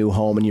building a new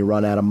home and you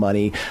run out of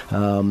money,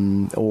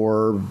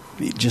 or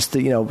just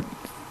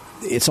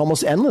it's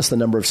almost endless, the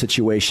number of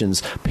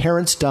situations.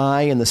 Parents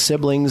die and the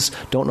siblings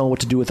don't know what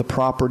to do with the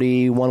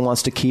property. One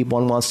wants to keep,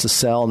 one wants to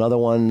sell, another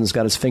one's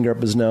got his finger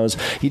up his nose.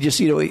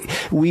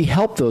 We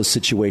help those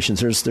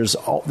situations.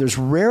 There's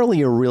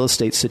rarely a real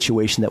estate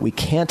situation that we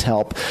can't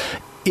help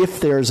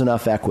if there's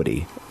enough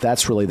equity.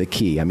 That's really the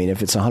key. I mean,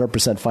 if it's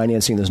 100%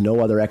 financing, there's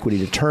no other equity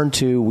to turn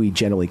to, we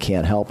generally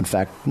can't help. In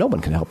fact, no one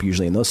can help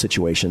usually in those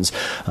situations.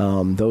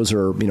 Those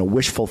are,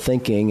 wishful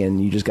thinking,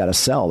 and you just got to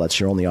sell.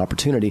 That's your only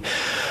opportunity.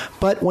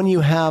 But when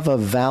you have a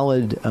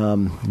valid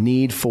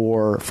need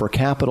for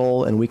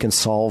capital, and we can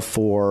solve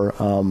for,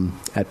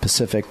 at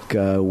Pacific,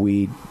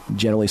 we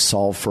generally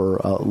solve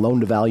for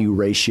loan-to-value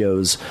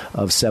ratios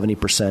of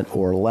 70%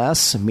 or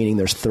less, meaning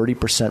there's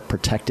 30%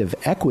 protective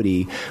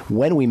equity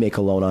when we make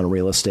a loan on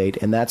real estate,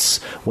 and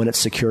that's when it's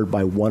secured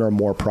by one or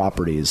more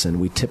properties.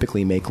 And we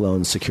typically make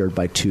loans secured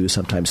by 2,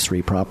 sometimes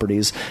 3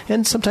 properties,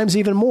 and sometimes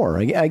even more.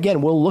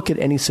 Again, we'll look at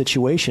any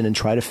situation and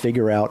try to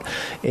figure out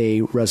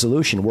a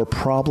resolution. We're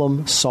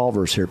problem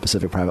solvers here at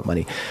Pacific Private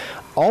Money.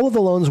 All of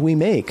the loans we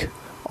make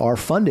are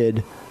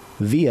funded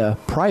via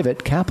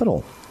private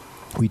capital.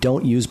 We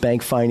don't use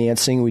bank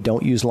financing. We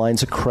don't use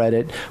lines of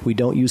credit. We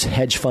don't use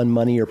hedge fund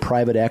money or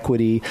private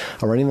equity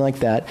or anything like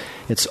that.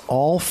 It's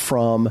all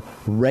from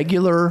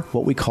regular,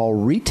 what we call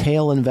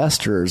retail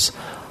investors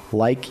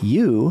like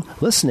you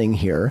listening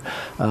here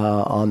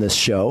on this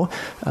show.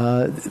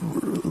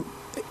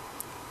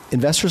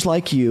 Investors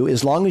like you,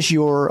 as long as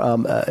you're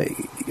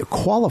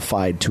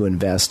qualified to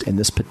invest in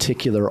this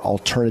particular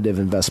alternative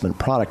investment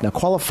product. Now,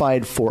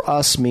 qualified for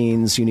us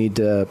means you need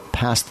to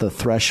pass the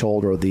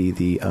threshold or the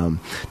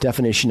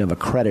definition of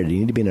accredited. You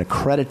need to be an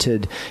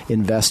accredited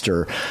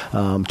investor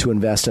to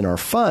invest in our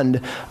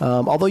fund,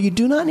 although you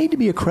do not need to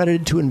be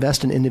accredited to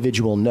invest in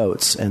individual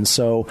notes. And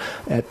so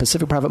at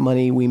Pacific Private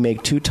Money, we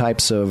make two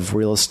types of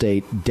real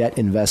estate debt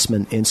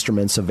investment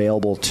instruments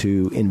available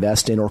to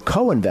invest in or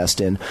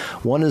co-invest in.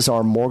 One is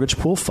our mortgage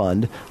pool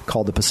fund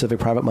called the Pacific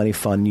Private Money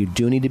Fund. You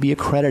do need to be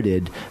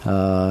accredited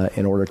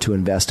in order to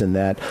invest in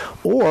that.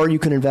 Or you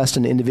can invest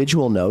in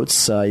individual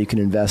notes. You can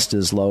invest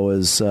as low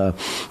as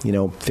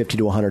 $50,000 to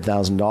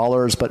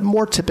 $100,000, but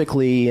more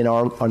typically in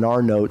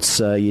our notes,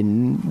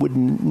 you would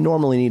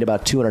normally need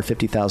about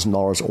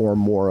 $250,000 or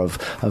more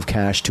of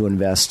cash to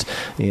invest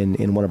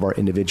in one of our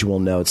individual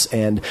notes.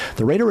 And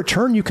the rate of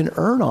return you can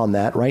earn on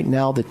that right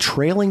now, the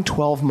trailing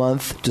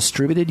 12-month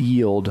distributed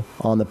yield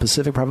on the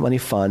Pacific Private Money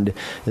Fund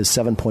is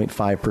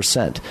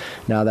 7.5%.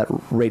 Now, that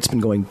rate's been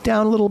going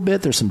down a little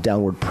bit. There's some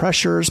downward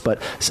pressures, but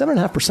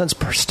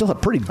 7.5% is still a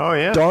pretty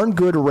darn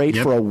good rate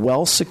for a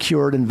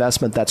well-secured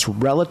investment that's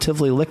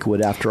relatively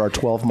liquid after our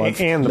 12-month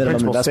and the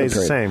minimum principal investment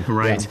stays period. the same.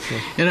 Right. Yeah.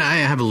 And I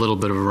have a little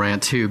bit of a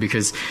rant too,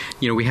 because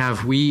you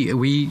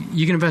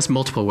can invest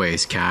multiple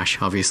ways,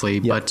 cash obviously,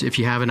 but if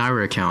you have an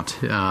IRA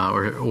account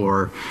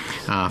or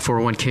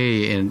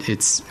 401k and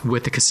it's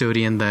with a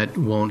custodian that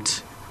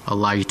won't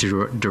allow you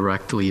to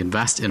directly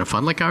invest in a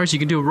fund like ours, you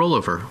can do a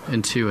rollover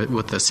into it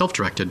with a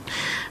self-directed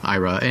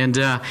IRA. And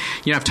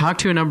I've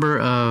talked to a number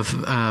of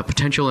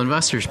potential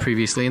investors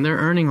previously, and they're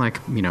earning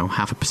like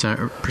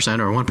 0.5%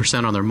 or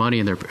 1% on their money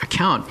in their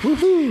account.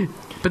 Woohoo!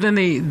 But then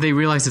they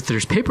realize that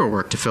there's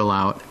paperwork to fill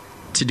out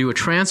to do a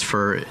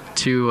transfer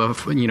to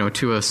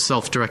a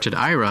self-directed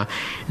IRA,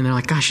 and they're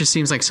like, "Gosh, this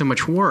seems like so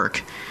much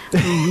work."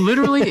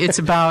 Literally, it's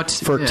about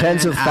for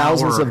tens of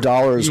thousands of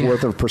dollars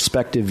worth of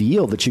prospective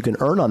yield that you can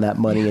earn on that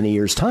money in a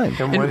year's time.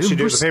 And once you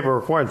do the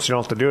paperwork once, you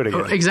don't have to do it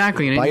again.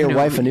 Exactly. And buy your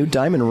wife a new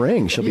diamond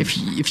ring. She'll be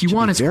if you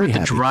want, it's worth the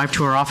drive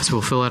to our office.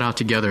 We'll fill it out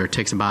together. It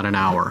takes about an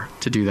hour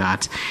to do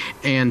that.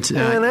 And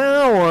an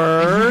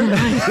hour.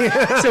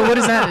 So what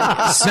is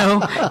that?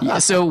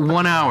 So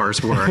 1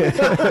 hour's work,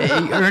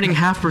 earning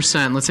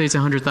 0.5%. Let's say it's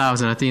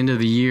 $100,000. At the end of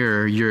the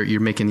year, you're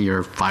making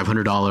your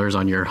 $500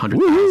 on your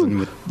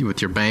 $100,000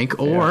 with your bank,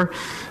 or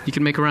you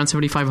can make around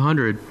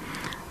 $7,500.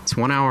 It's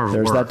 1 hour of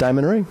There's work. that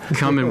diamond ring.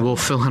 Come and we'll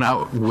fill it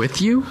out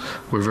with you.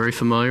 We're very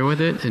familiar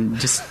with it, and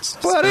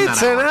just but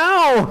it's an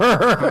hour.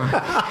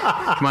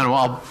 Come on,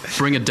 I'll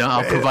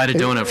provide a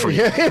donut for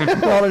you.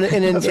 Well,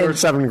 That's worth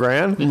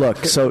 $7,000.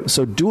 Look,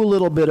 so do a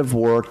little bit of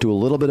work, do a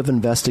little bit of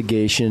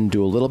investigation,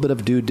 do a little bit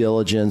of due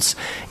diligence,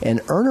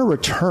 and earn a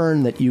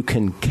return that you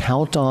can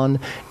count on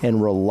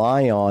and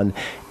rely on,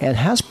 and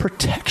has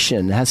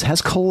protection,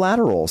 has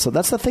collateral. So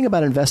that's the thing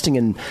about investing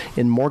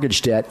in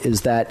mortgage debt,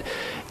 is that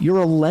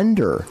you're a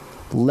lender.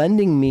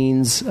 Lending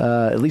means,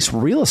 at least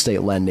real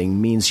estate lending,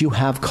 means you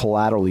have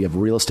collateral. You have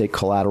real estate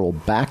collateral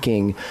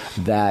backing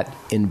that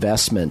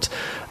investment.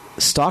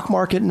 Stock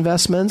market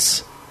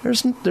investments,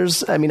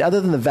 there's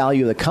other than the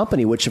value of the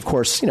company, which of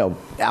course,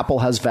 Apple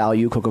has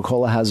value,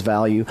 Coca-Cola has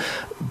value,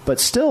 but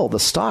still the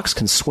stocks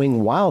can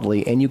swing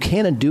wildly, and you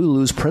can and do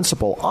lose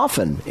principal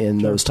often in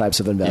those types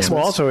of investments.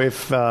 Well, also,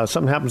 if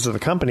something happens to the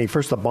company,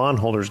 first the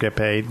bondholders get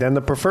paid, then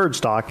the preferred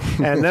stock,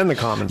 and then the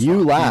common stock.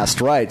 You last,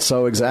 right.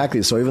 So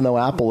exactly. So even though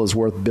Apple is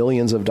worth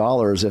billions of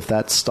dollars, if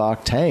that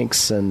stock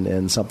tanks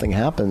and something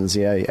happens,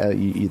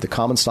 the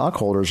common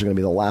stockholders are going to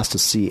be the last to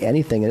see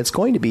anything, and it's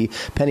going to be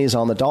pennies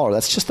on the dollar.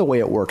 That's just the way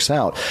it works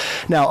out.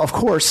 Now, of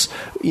course,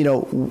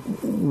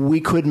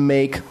 we could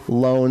make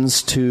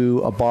loans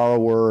to a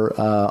borrower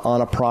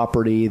on a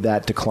property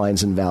that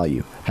declines in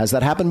value. Has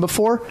that happened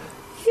before?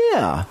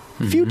 Yeah.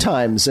 A few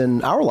times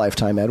in our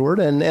lifetime, Edward,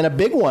 and a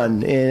big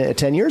one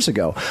 10 years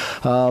ago.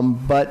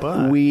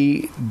 But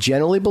we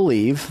generally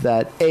believe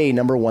that,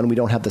 number one, we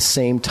don't have the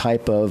same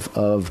type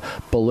of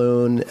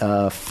balloon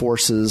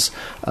forces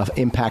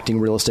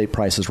impacting real estate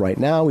prices right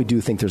now. We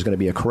do think there's going to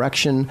be a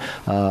correction,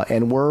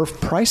 and we're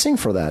pricing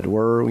for that.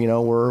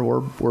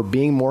 We're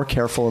being more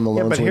careful in the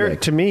loans we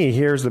make. To me,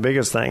 here's the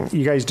biggest thing.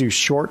 You guys do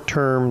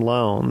short-term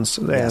loans,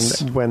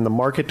 and when the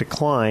market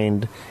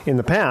declined in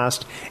the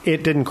past,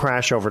 it didn't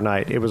crash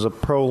overnight. It was a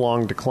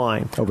prolonged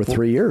decline. Over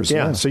 3 years.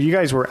 Yeah. So you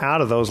guys were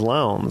out of those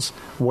loans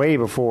way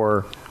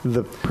before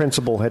the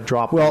principal had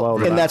dropped below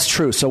that. And that's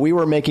true. So we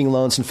were making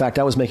loans. In fact,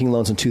 I was making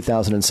loans in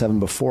 2007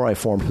 before I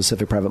formed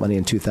Pacific Private Money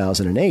in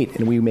 2008.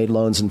 And we made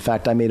loans. In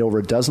fact, I made over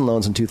a dozen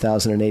loans in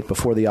 2008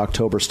 before the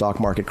October stock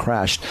market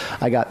crashed.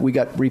 We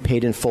got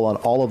repaid in full on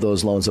all of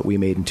those loans that we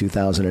made in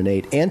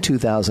 2008 and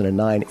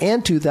 2009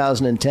 and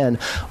 2010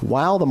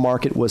 while the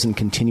market was in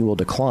continual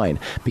decline,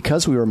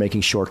 because we were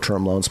making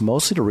short-term loans,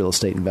 mostly to real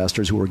estate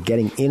investors who were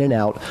getting in and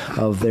out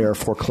of their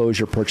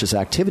foreclosure purchase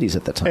activities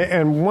at the time.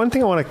 And one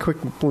thing I want to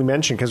quickly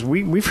mention, because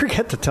we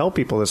forget to tell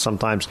people this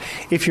sometimes.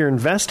 If you're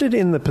invested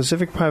in the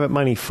Pacific Private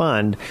Money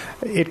Fund,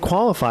 it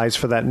qualifies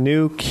for that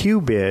new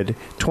QBID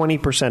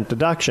 20%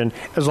 deduction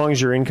as long as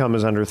your income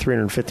is under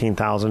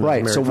 $315,000.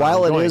 Right. So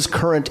while it is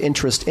current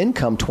interest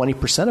income,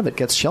 20% of it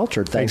gets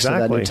sheltered thanks to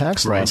that new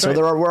tax law. Right. So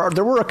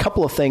there were a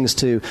couple of things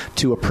to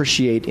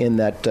appreciate in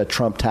that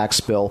Trump tax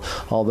bill,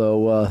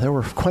 although there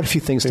were quite a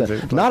few things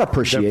to not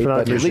appreciate,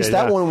 but at least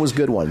that one was a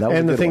good one.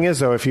 And the thing is,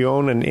 though, if you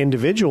own an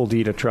individual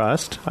deed of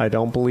trust, I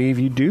don't believe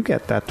you do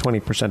get that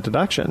 20%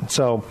 deduction.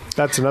 So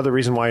that's another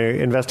reason why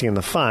investing in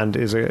the fund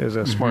is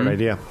a smart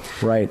idea.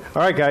 Right.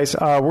 All right, guys,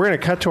 we're going to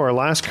cut to our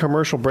last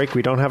commercial break.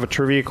 We don't have a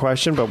trivia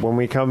question, but when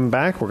we come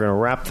back, we're going to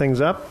wrap things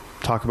up.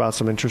 Talk about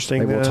some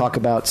interesting... Maybe we'll talk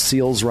about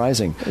seals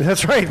rising.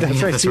 That's right.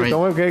 That's right. That's right.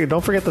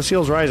 Don't forget the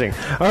seals rising.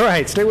 All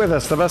right. Stay with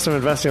us. The Best of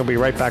Investing will be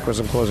right back with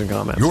some closing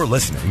comments. You're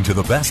listening to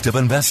The Best of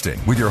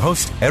Investing with your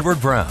host, Edward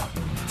Brown.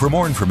 For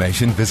more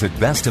information, visit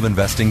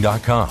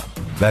bestofinvesting.com.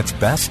 That's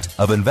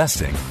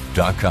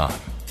bestofinvesting.com.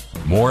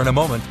 More in a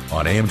moment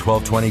on AM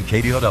 1220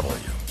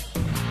 KDOW.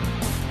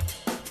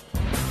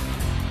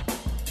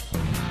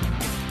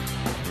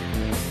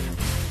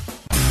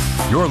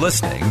 You're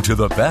listening to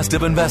The Best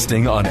of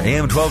Investing on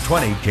AM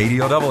 1220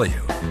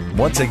 KDOW.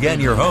 Once again,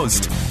 your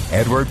host,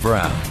 Edward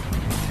Brown.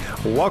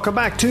 Welcome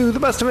back to The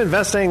Best of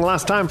Investing.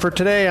 Last time for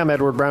today, I'm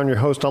Edward Brown, your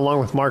host, along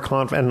with Mark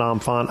Hanf and Nam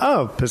Phan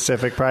of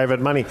Pacific Private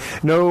Money.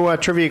 No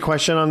trivia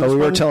question on this one?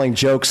 We were telling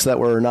jokes that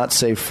were not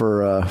safe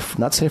for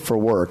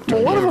work.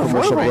 Well, one of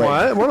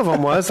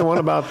them was the one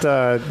about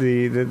I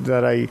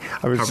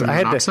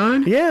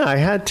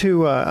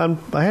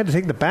had to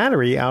take the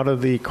battery out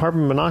of the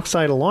carbon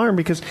monoxide alarm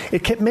because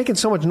it kept making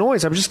so much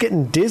noise. I was just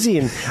getting dizzy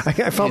and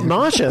I felt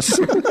nauseous.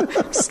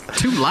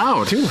 Too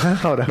loud.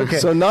 Okay.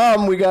 So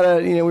Nam, we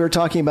were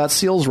talking about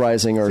seals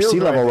rising or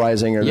sea level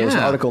rising, or there was an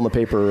article in the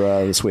paper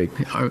this week.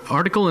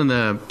 Article in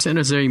the San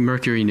Jose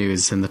Mercury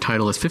News, and the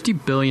title is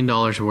 $50 billion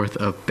worth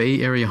of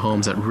Bay Area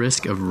homes at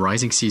risk of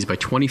rising seas by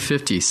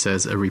 2050,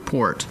 says a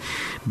report.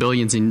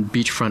 Billions in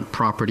beachfront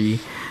property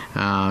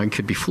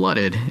could be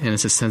flooded, and it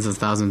says tens of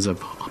thousands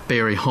of Bay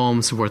Area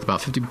homes worth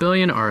about $50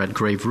 billion are at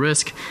grave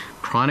risk.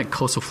 Chronic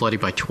coastal flooding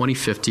by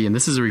 2050, and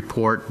this is a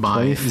report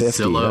by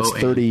Zillow.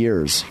 That's 30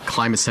 years.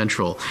 Climate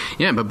Central.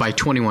 Yeah, but by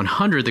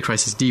 2100, the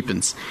crisis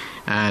deepens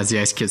as the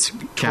ice caps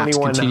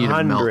continue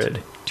to melt.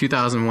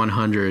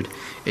 2100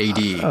 AD.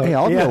 Hey,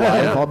 I'll be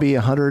alive. I'll be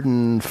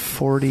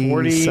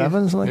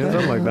 147,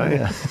 something like that.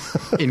 Yeah.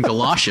 In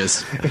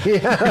galoshes.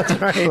 Yeah, that's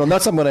right. Well, I'm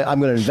going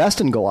to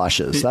invest in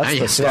galoshes. That's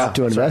the stock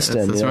to invest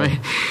in. That's right.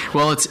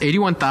 Well, it's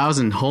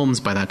 81,000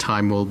 homes by that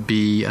time will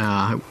be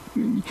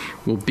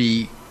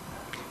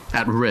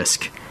at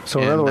risk. So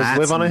in other words,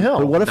 live on a hill.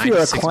 But what if you're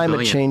a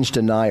climate change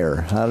denier?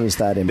 How does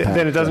that impact?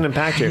 Then it doesn't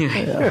impact you.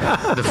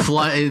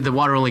 The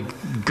water only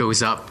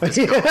goes up. It's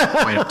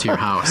right up to your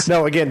house.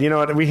 No, again, you know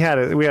what? We had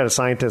a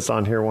scientist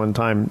on here one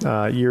time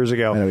years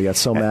ago. I know, he got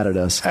so mad at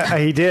us.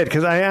 He did,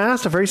 because I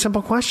asked a very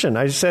simple question.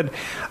 I just said,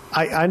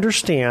 I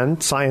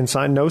understand science.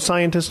 No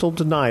scientist will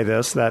deny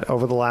this, that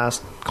over the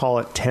last, call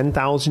it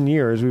 10,000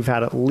 years, we've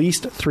had at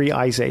least 3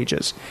 ice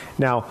ages.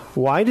 Now,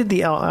 why did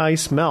the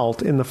ice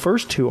melt in the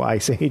first 2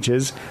 ice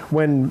ages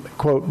when,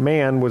 quote,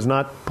 man was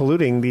not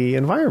polluting the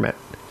environment?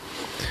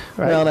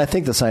 Right? Well, and I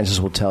think the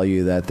scientists will tell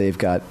you that they've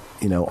got,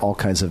 all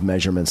kinds of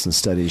measurements and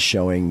studies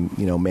showing,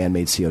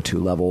 man-made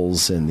CO2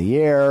 levels in the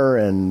air,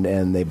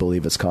 and they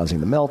believe it's causing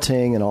the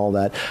melting and all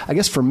that. I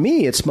guess for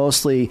me, it's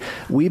mostly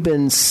we've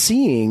been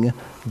seeing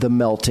the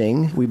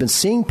melting. We've been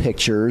seeing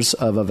pictures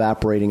of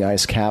evaporating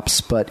ice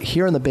caps, but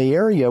here in the Bay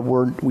Area,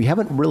 we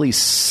haven't really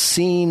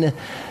seen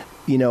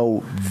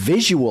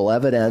visual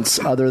evidence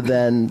other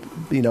than,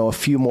 a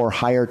few more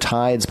higher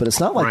tides, but it's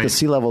not like the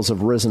sea levels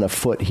have risen a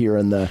foot here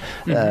in the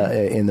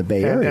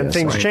Bay Area. And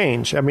things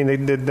change. I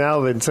mean,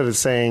 now instead of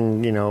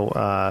saying,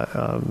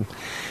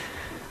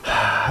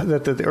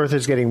 that the Earth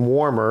is getting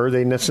warmer,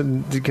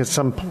 because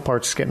some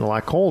parts is getting a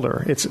lot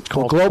colder. It's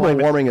called global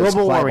warming.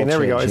 Global warming.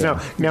 There we go.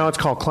 Yeah. Now it's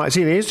called climate.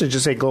 See, they used to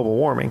just say global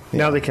warming. Yeah.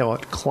 Now they call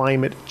it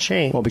climate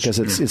change. Well, because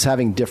it's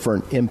having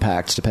different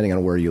impacts depending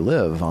on where you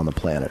live on the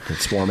planet.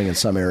 It's warming in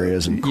some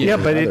areas and cooling in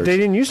others. They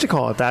didn't used to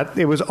call it that.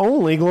 It was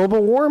only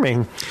global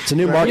warming. It's a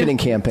new marketing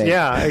campaign.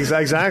 Yeah,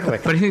 exactly.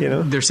 But I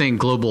think they're saying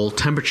global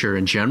temperature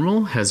in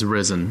general has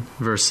risen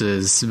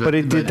versus. But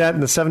it did that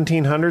in the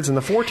 1700s and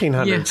the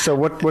 1400s. Yeah. So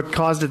what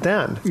caused it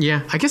then?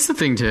 Yeah, I guess the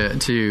thing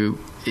to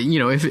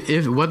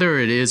if whether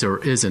it is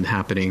or isn't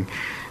happening,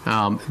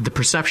 the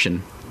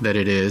perception that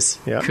it is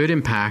could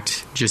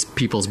impact just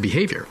people's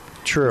behavior.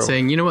 True.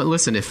 Saying, you know what,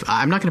 listen, if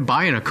I'm not going to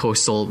buy in a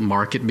coastal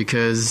market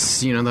because,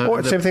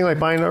 same thing like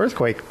buying an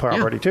earthquake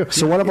property, too.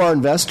 So one of our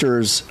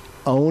investors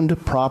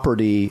owned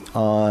property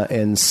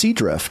in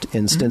Seadrift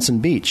in Stinson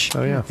Beach.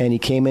 Oh, yeah. And he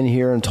came in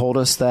here and told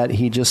us that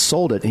he just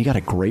sold it. And he got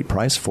a great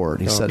price for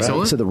it. He said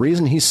the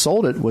reason he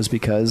sold it was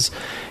because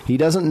he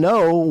doesn't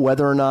know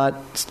whether or not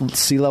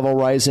sea level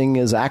rising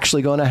is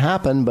actually going to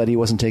happen, but he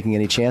wasn't taking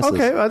any chances.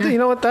 Okay, you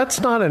know what? That's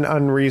not an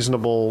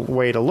unreasonable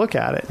way to look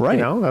at it. Right.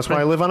 You know, that's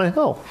why I live on a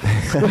hill.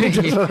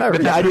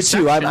 I do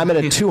too. I'm at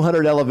a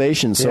 200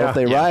 elevation, so if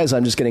they rise,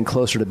 I'm just getting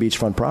closer to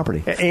beachfront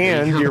property.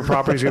 And your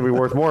property's going to be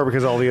worth more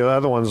because all the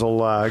other ones will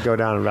go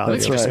down in value.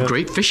 There's some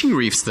great fishing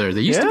reefs there.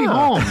 They used to be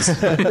homes.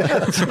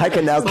 I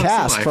can now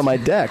cast from my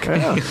deck.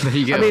 There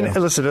you go. I mean,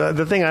 listen,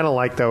 the thing I don't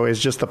like, though, is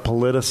just the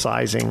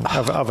politicizing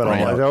of it all.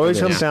 It always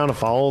comes down to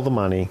follow the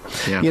money.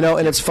 Yeah. You know,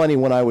 and it's funny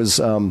when I was,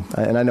 and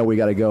I know we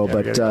got to go,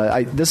 but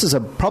this is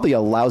probably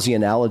a lousy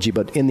analogy,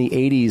 but in the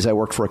 80s, I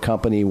worked for a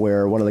company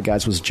where one of the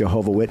guys was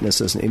Jehovah's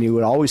Witnesses, and he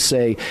would always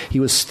say he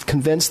was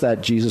convinced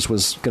that Jesus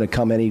was going to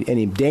come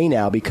any day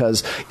now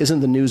because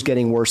isn't the news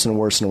getting worse and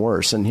worse and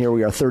worse? And here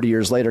we are 30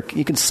 years later.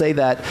 You can say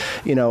that,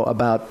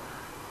 about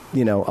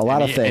a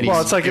lot of things.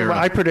 Well, it's like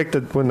I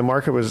predicted when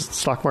the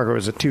stock market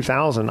was at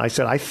 2,000. I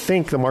said I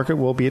think the market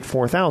will be at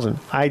 4,000.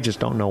 I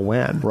just don't know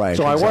when. Right.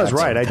 So exactly. I was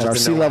right. Our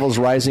sea level's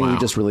rising. We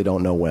just really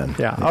don't know when.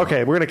 Yeah.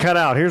 Okay. We're going to cut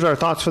out. Here's our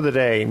thoughts for the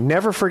day.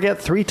 Never forget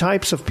 3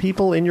 types of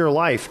people in your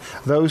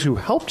life: those who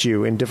helped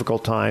you in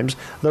difficult times,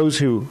 those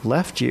who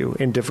left you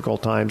in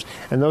difficult times,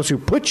 and those who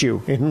put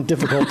you in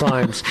difficult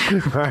times.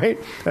 Right?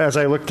 As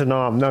I look to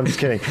Nom. No, I'm just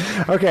kidding.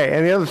 Okay.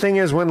 And the other thing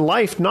is, when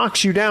life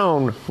knocks you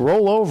down,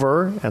 roll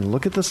over and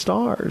look at the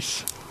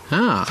stars.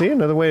 See,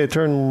 another way to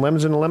turn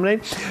lemons into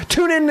lemonade.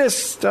 Tune in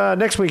this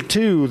next week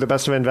to The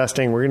Best of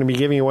Investing. We're going to be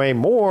giving away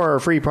more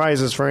free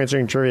prizes for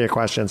answering trivia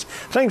questions.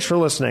 Thanks for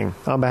listening.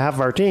 On behalf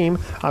of our team,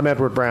 I'm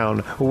Edward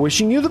Brown,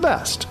 wishing you the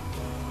best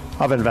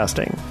of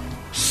investing.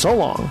 So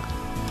long.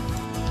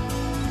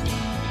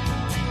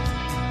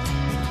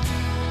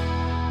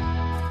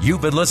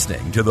 You've been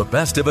listening to The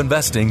Best of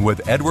Investing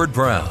with Edward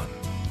Brown.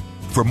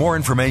 For more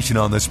information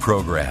on this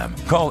program,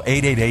 call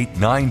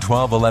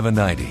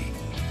 888-912-1190.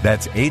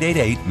 That's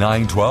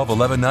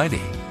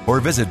 888-912-1190.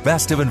 Or visit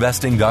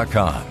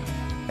bestofinvesting.com.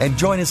 And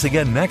join us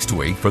again next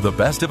week for The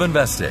Best of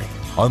Investing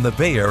on the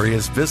Bay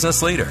Area's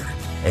business leader,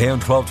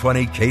 AM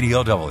 1220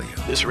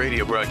 KDOW. This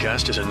radio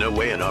broadcast is in no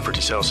way an offer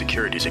to sell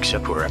securities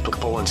except where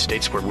applicable in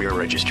states where we are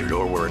registered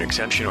or where an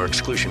exemption or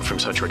exclusion from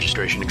such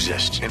registration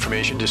exists.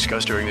 Information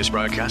discussed during this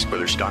broadcast,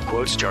 whether stock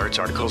quotes, charts,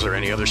 articles, or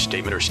any other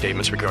statement or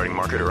statements regarding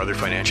market or other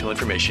financial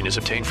information, is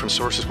obtained from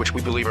sources which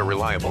we believe are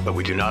reliable, but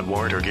we do not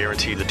warrant or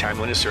guarantee the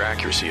timeliness or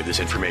accuracy of this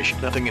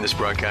information. Nothing in this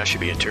broadcast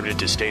should be interpreted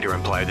to state or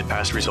imply that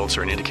past results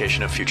are an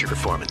indication of future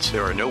performance.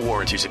 There are no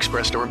warranties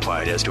expressed or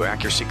implied as to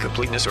accuracy,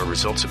 completeness, or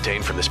results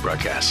obtained from this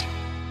broadcast.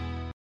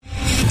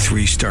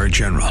 3-star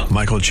General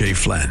Michael J.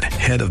 Flynn,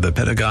 head of the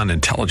Pentagon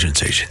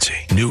Intelligence Agency,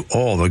 knew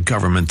all the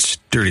government's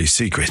dirty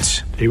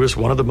secrets. He was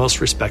one of the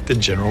most respected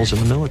generals in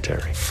the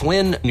military.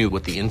 Flynn knew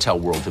what the intel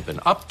world had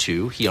been up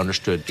to. He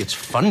understood its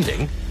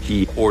funding.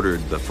 He ordered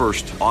the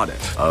first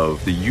audit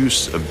of the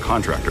use of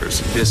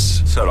contractors.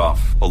 This set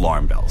off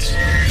alarm bells.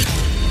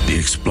 The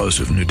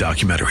explosive new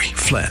documentary,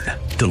 Flynn,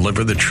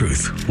 Deliver the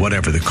Truth,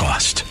 Whatever the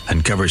Cost,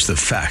 uncovers the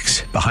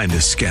facts behind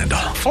this scandal.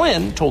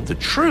 Flynn told the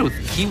truth.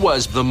 He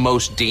was the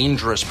most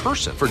dangerous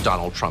person for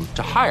Donald Trump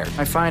to hire.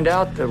 I find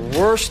out the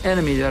worst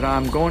enemy that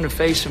I'm going to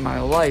face in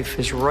my life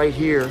is right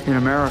here in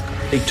America.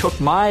 They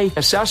took my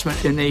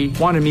assessment and they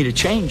wanted me to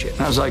change it.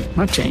 And I was like, I'm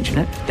not changing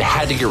it. They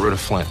had to get rid of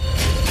Flynn.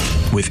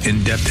 With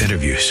in-depth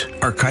interviews,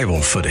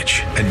 archival footage,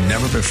 and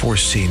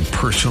never-before-seen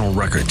personal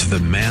records of the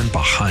man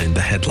behind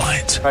the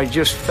headlines. I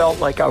just felt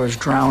like I was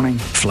drowning.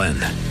 Flynn,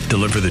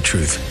 Deliver the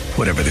Truth,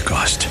 Whatever the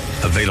Cost.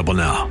 Available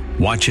now.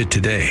 Watch it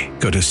today.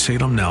 Go to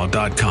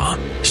salemnow.com.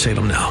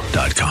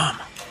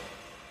 salemnow.com.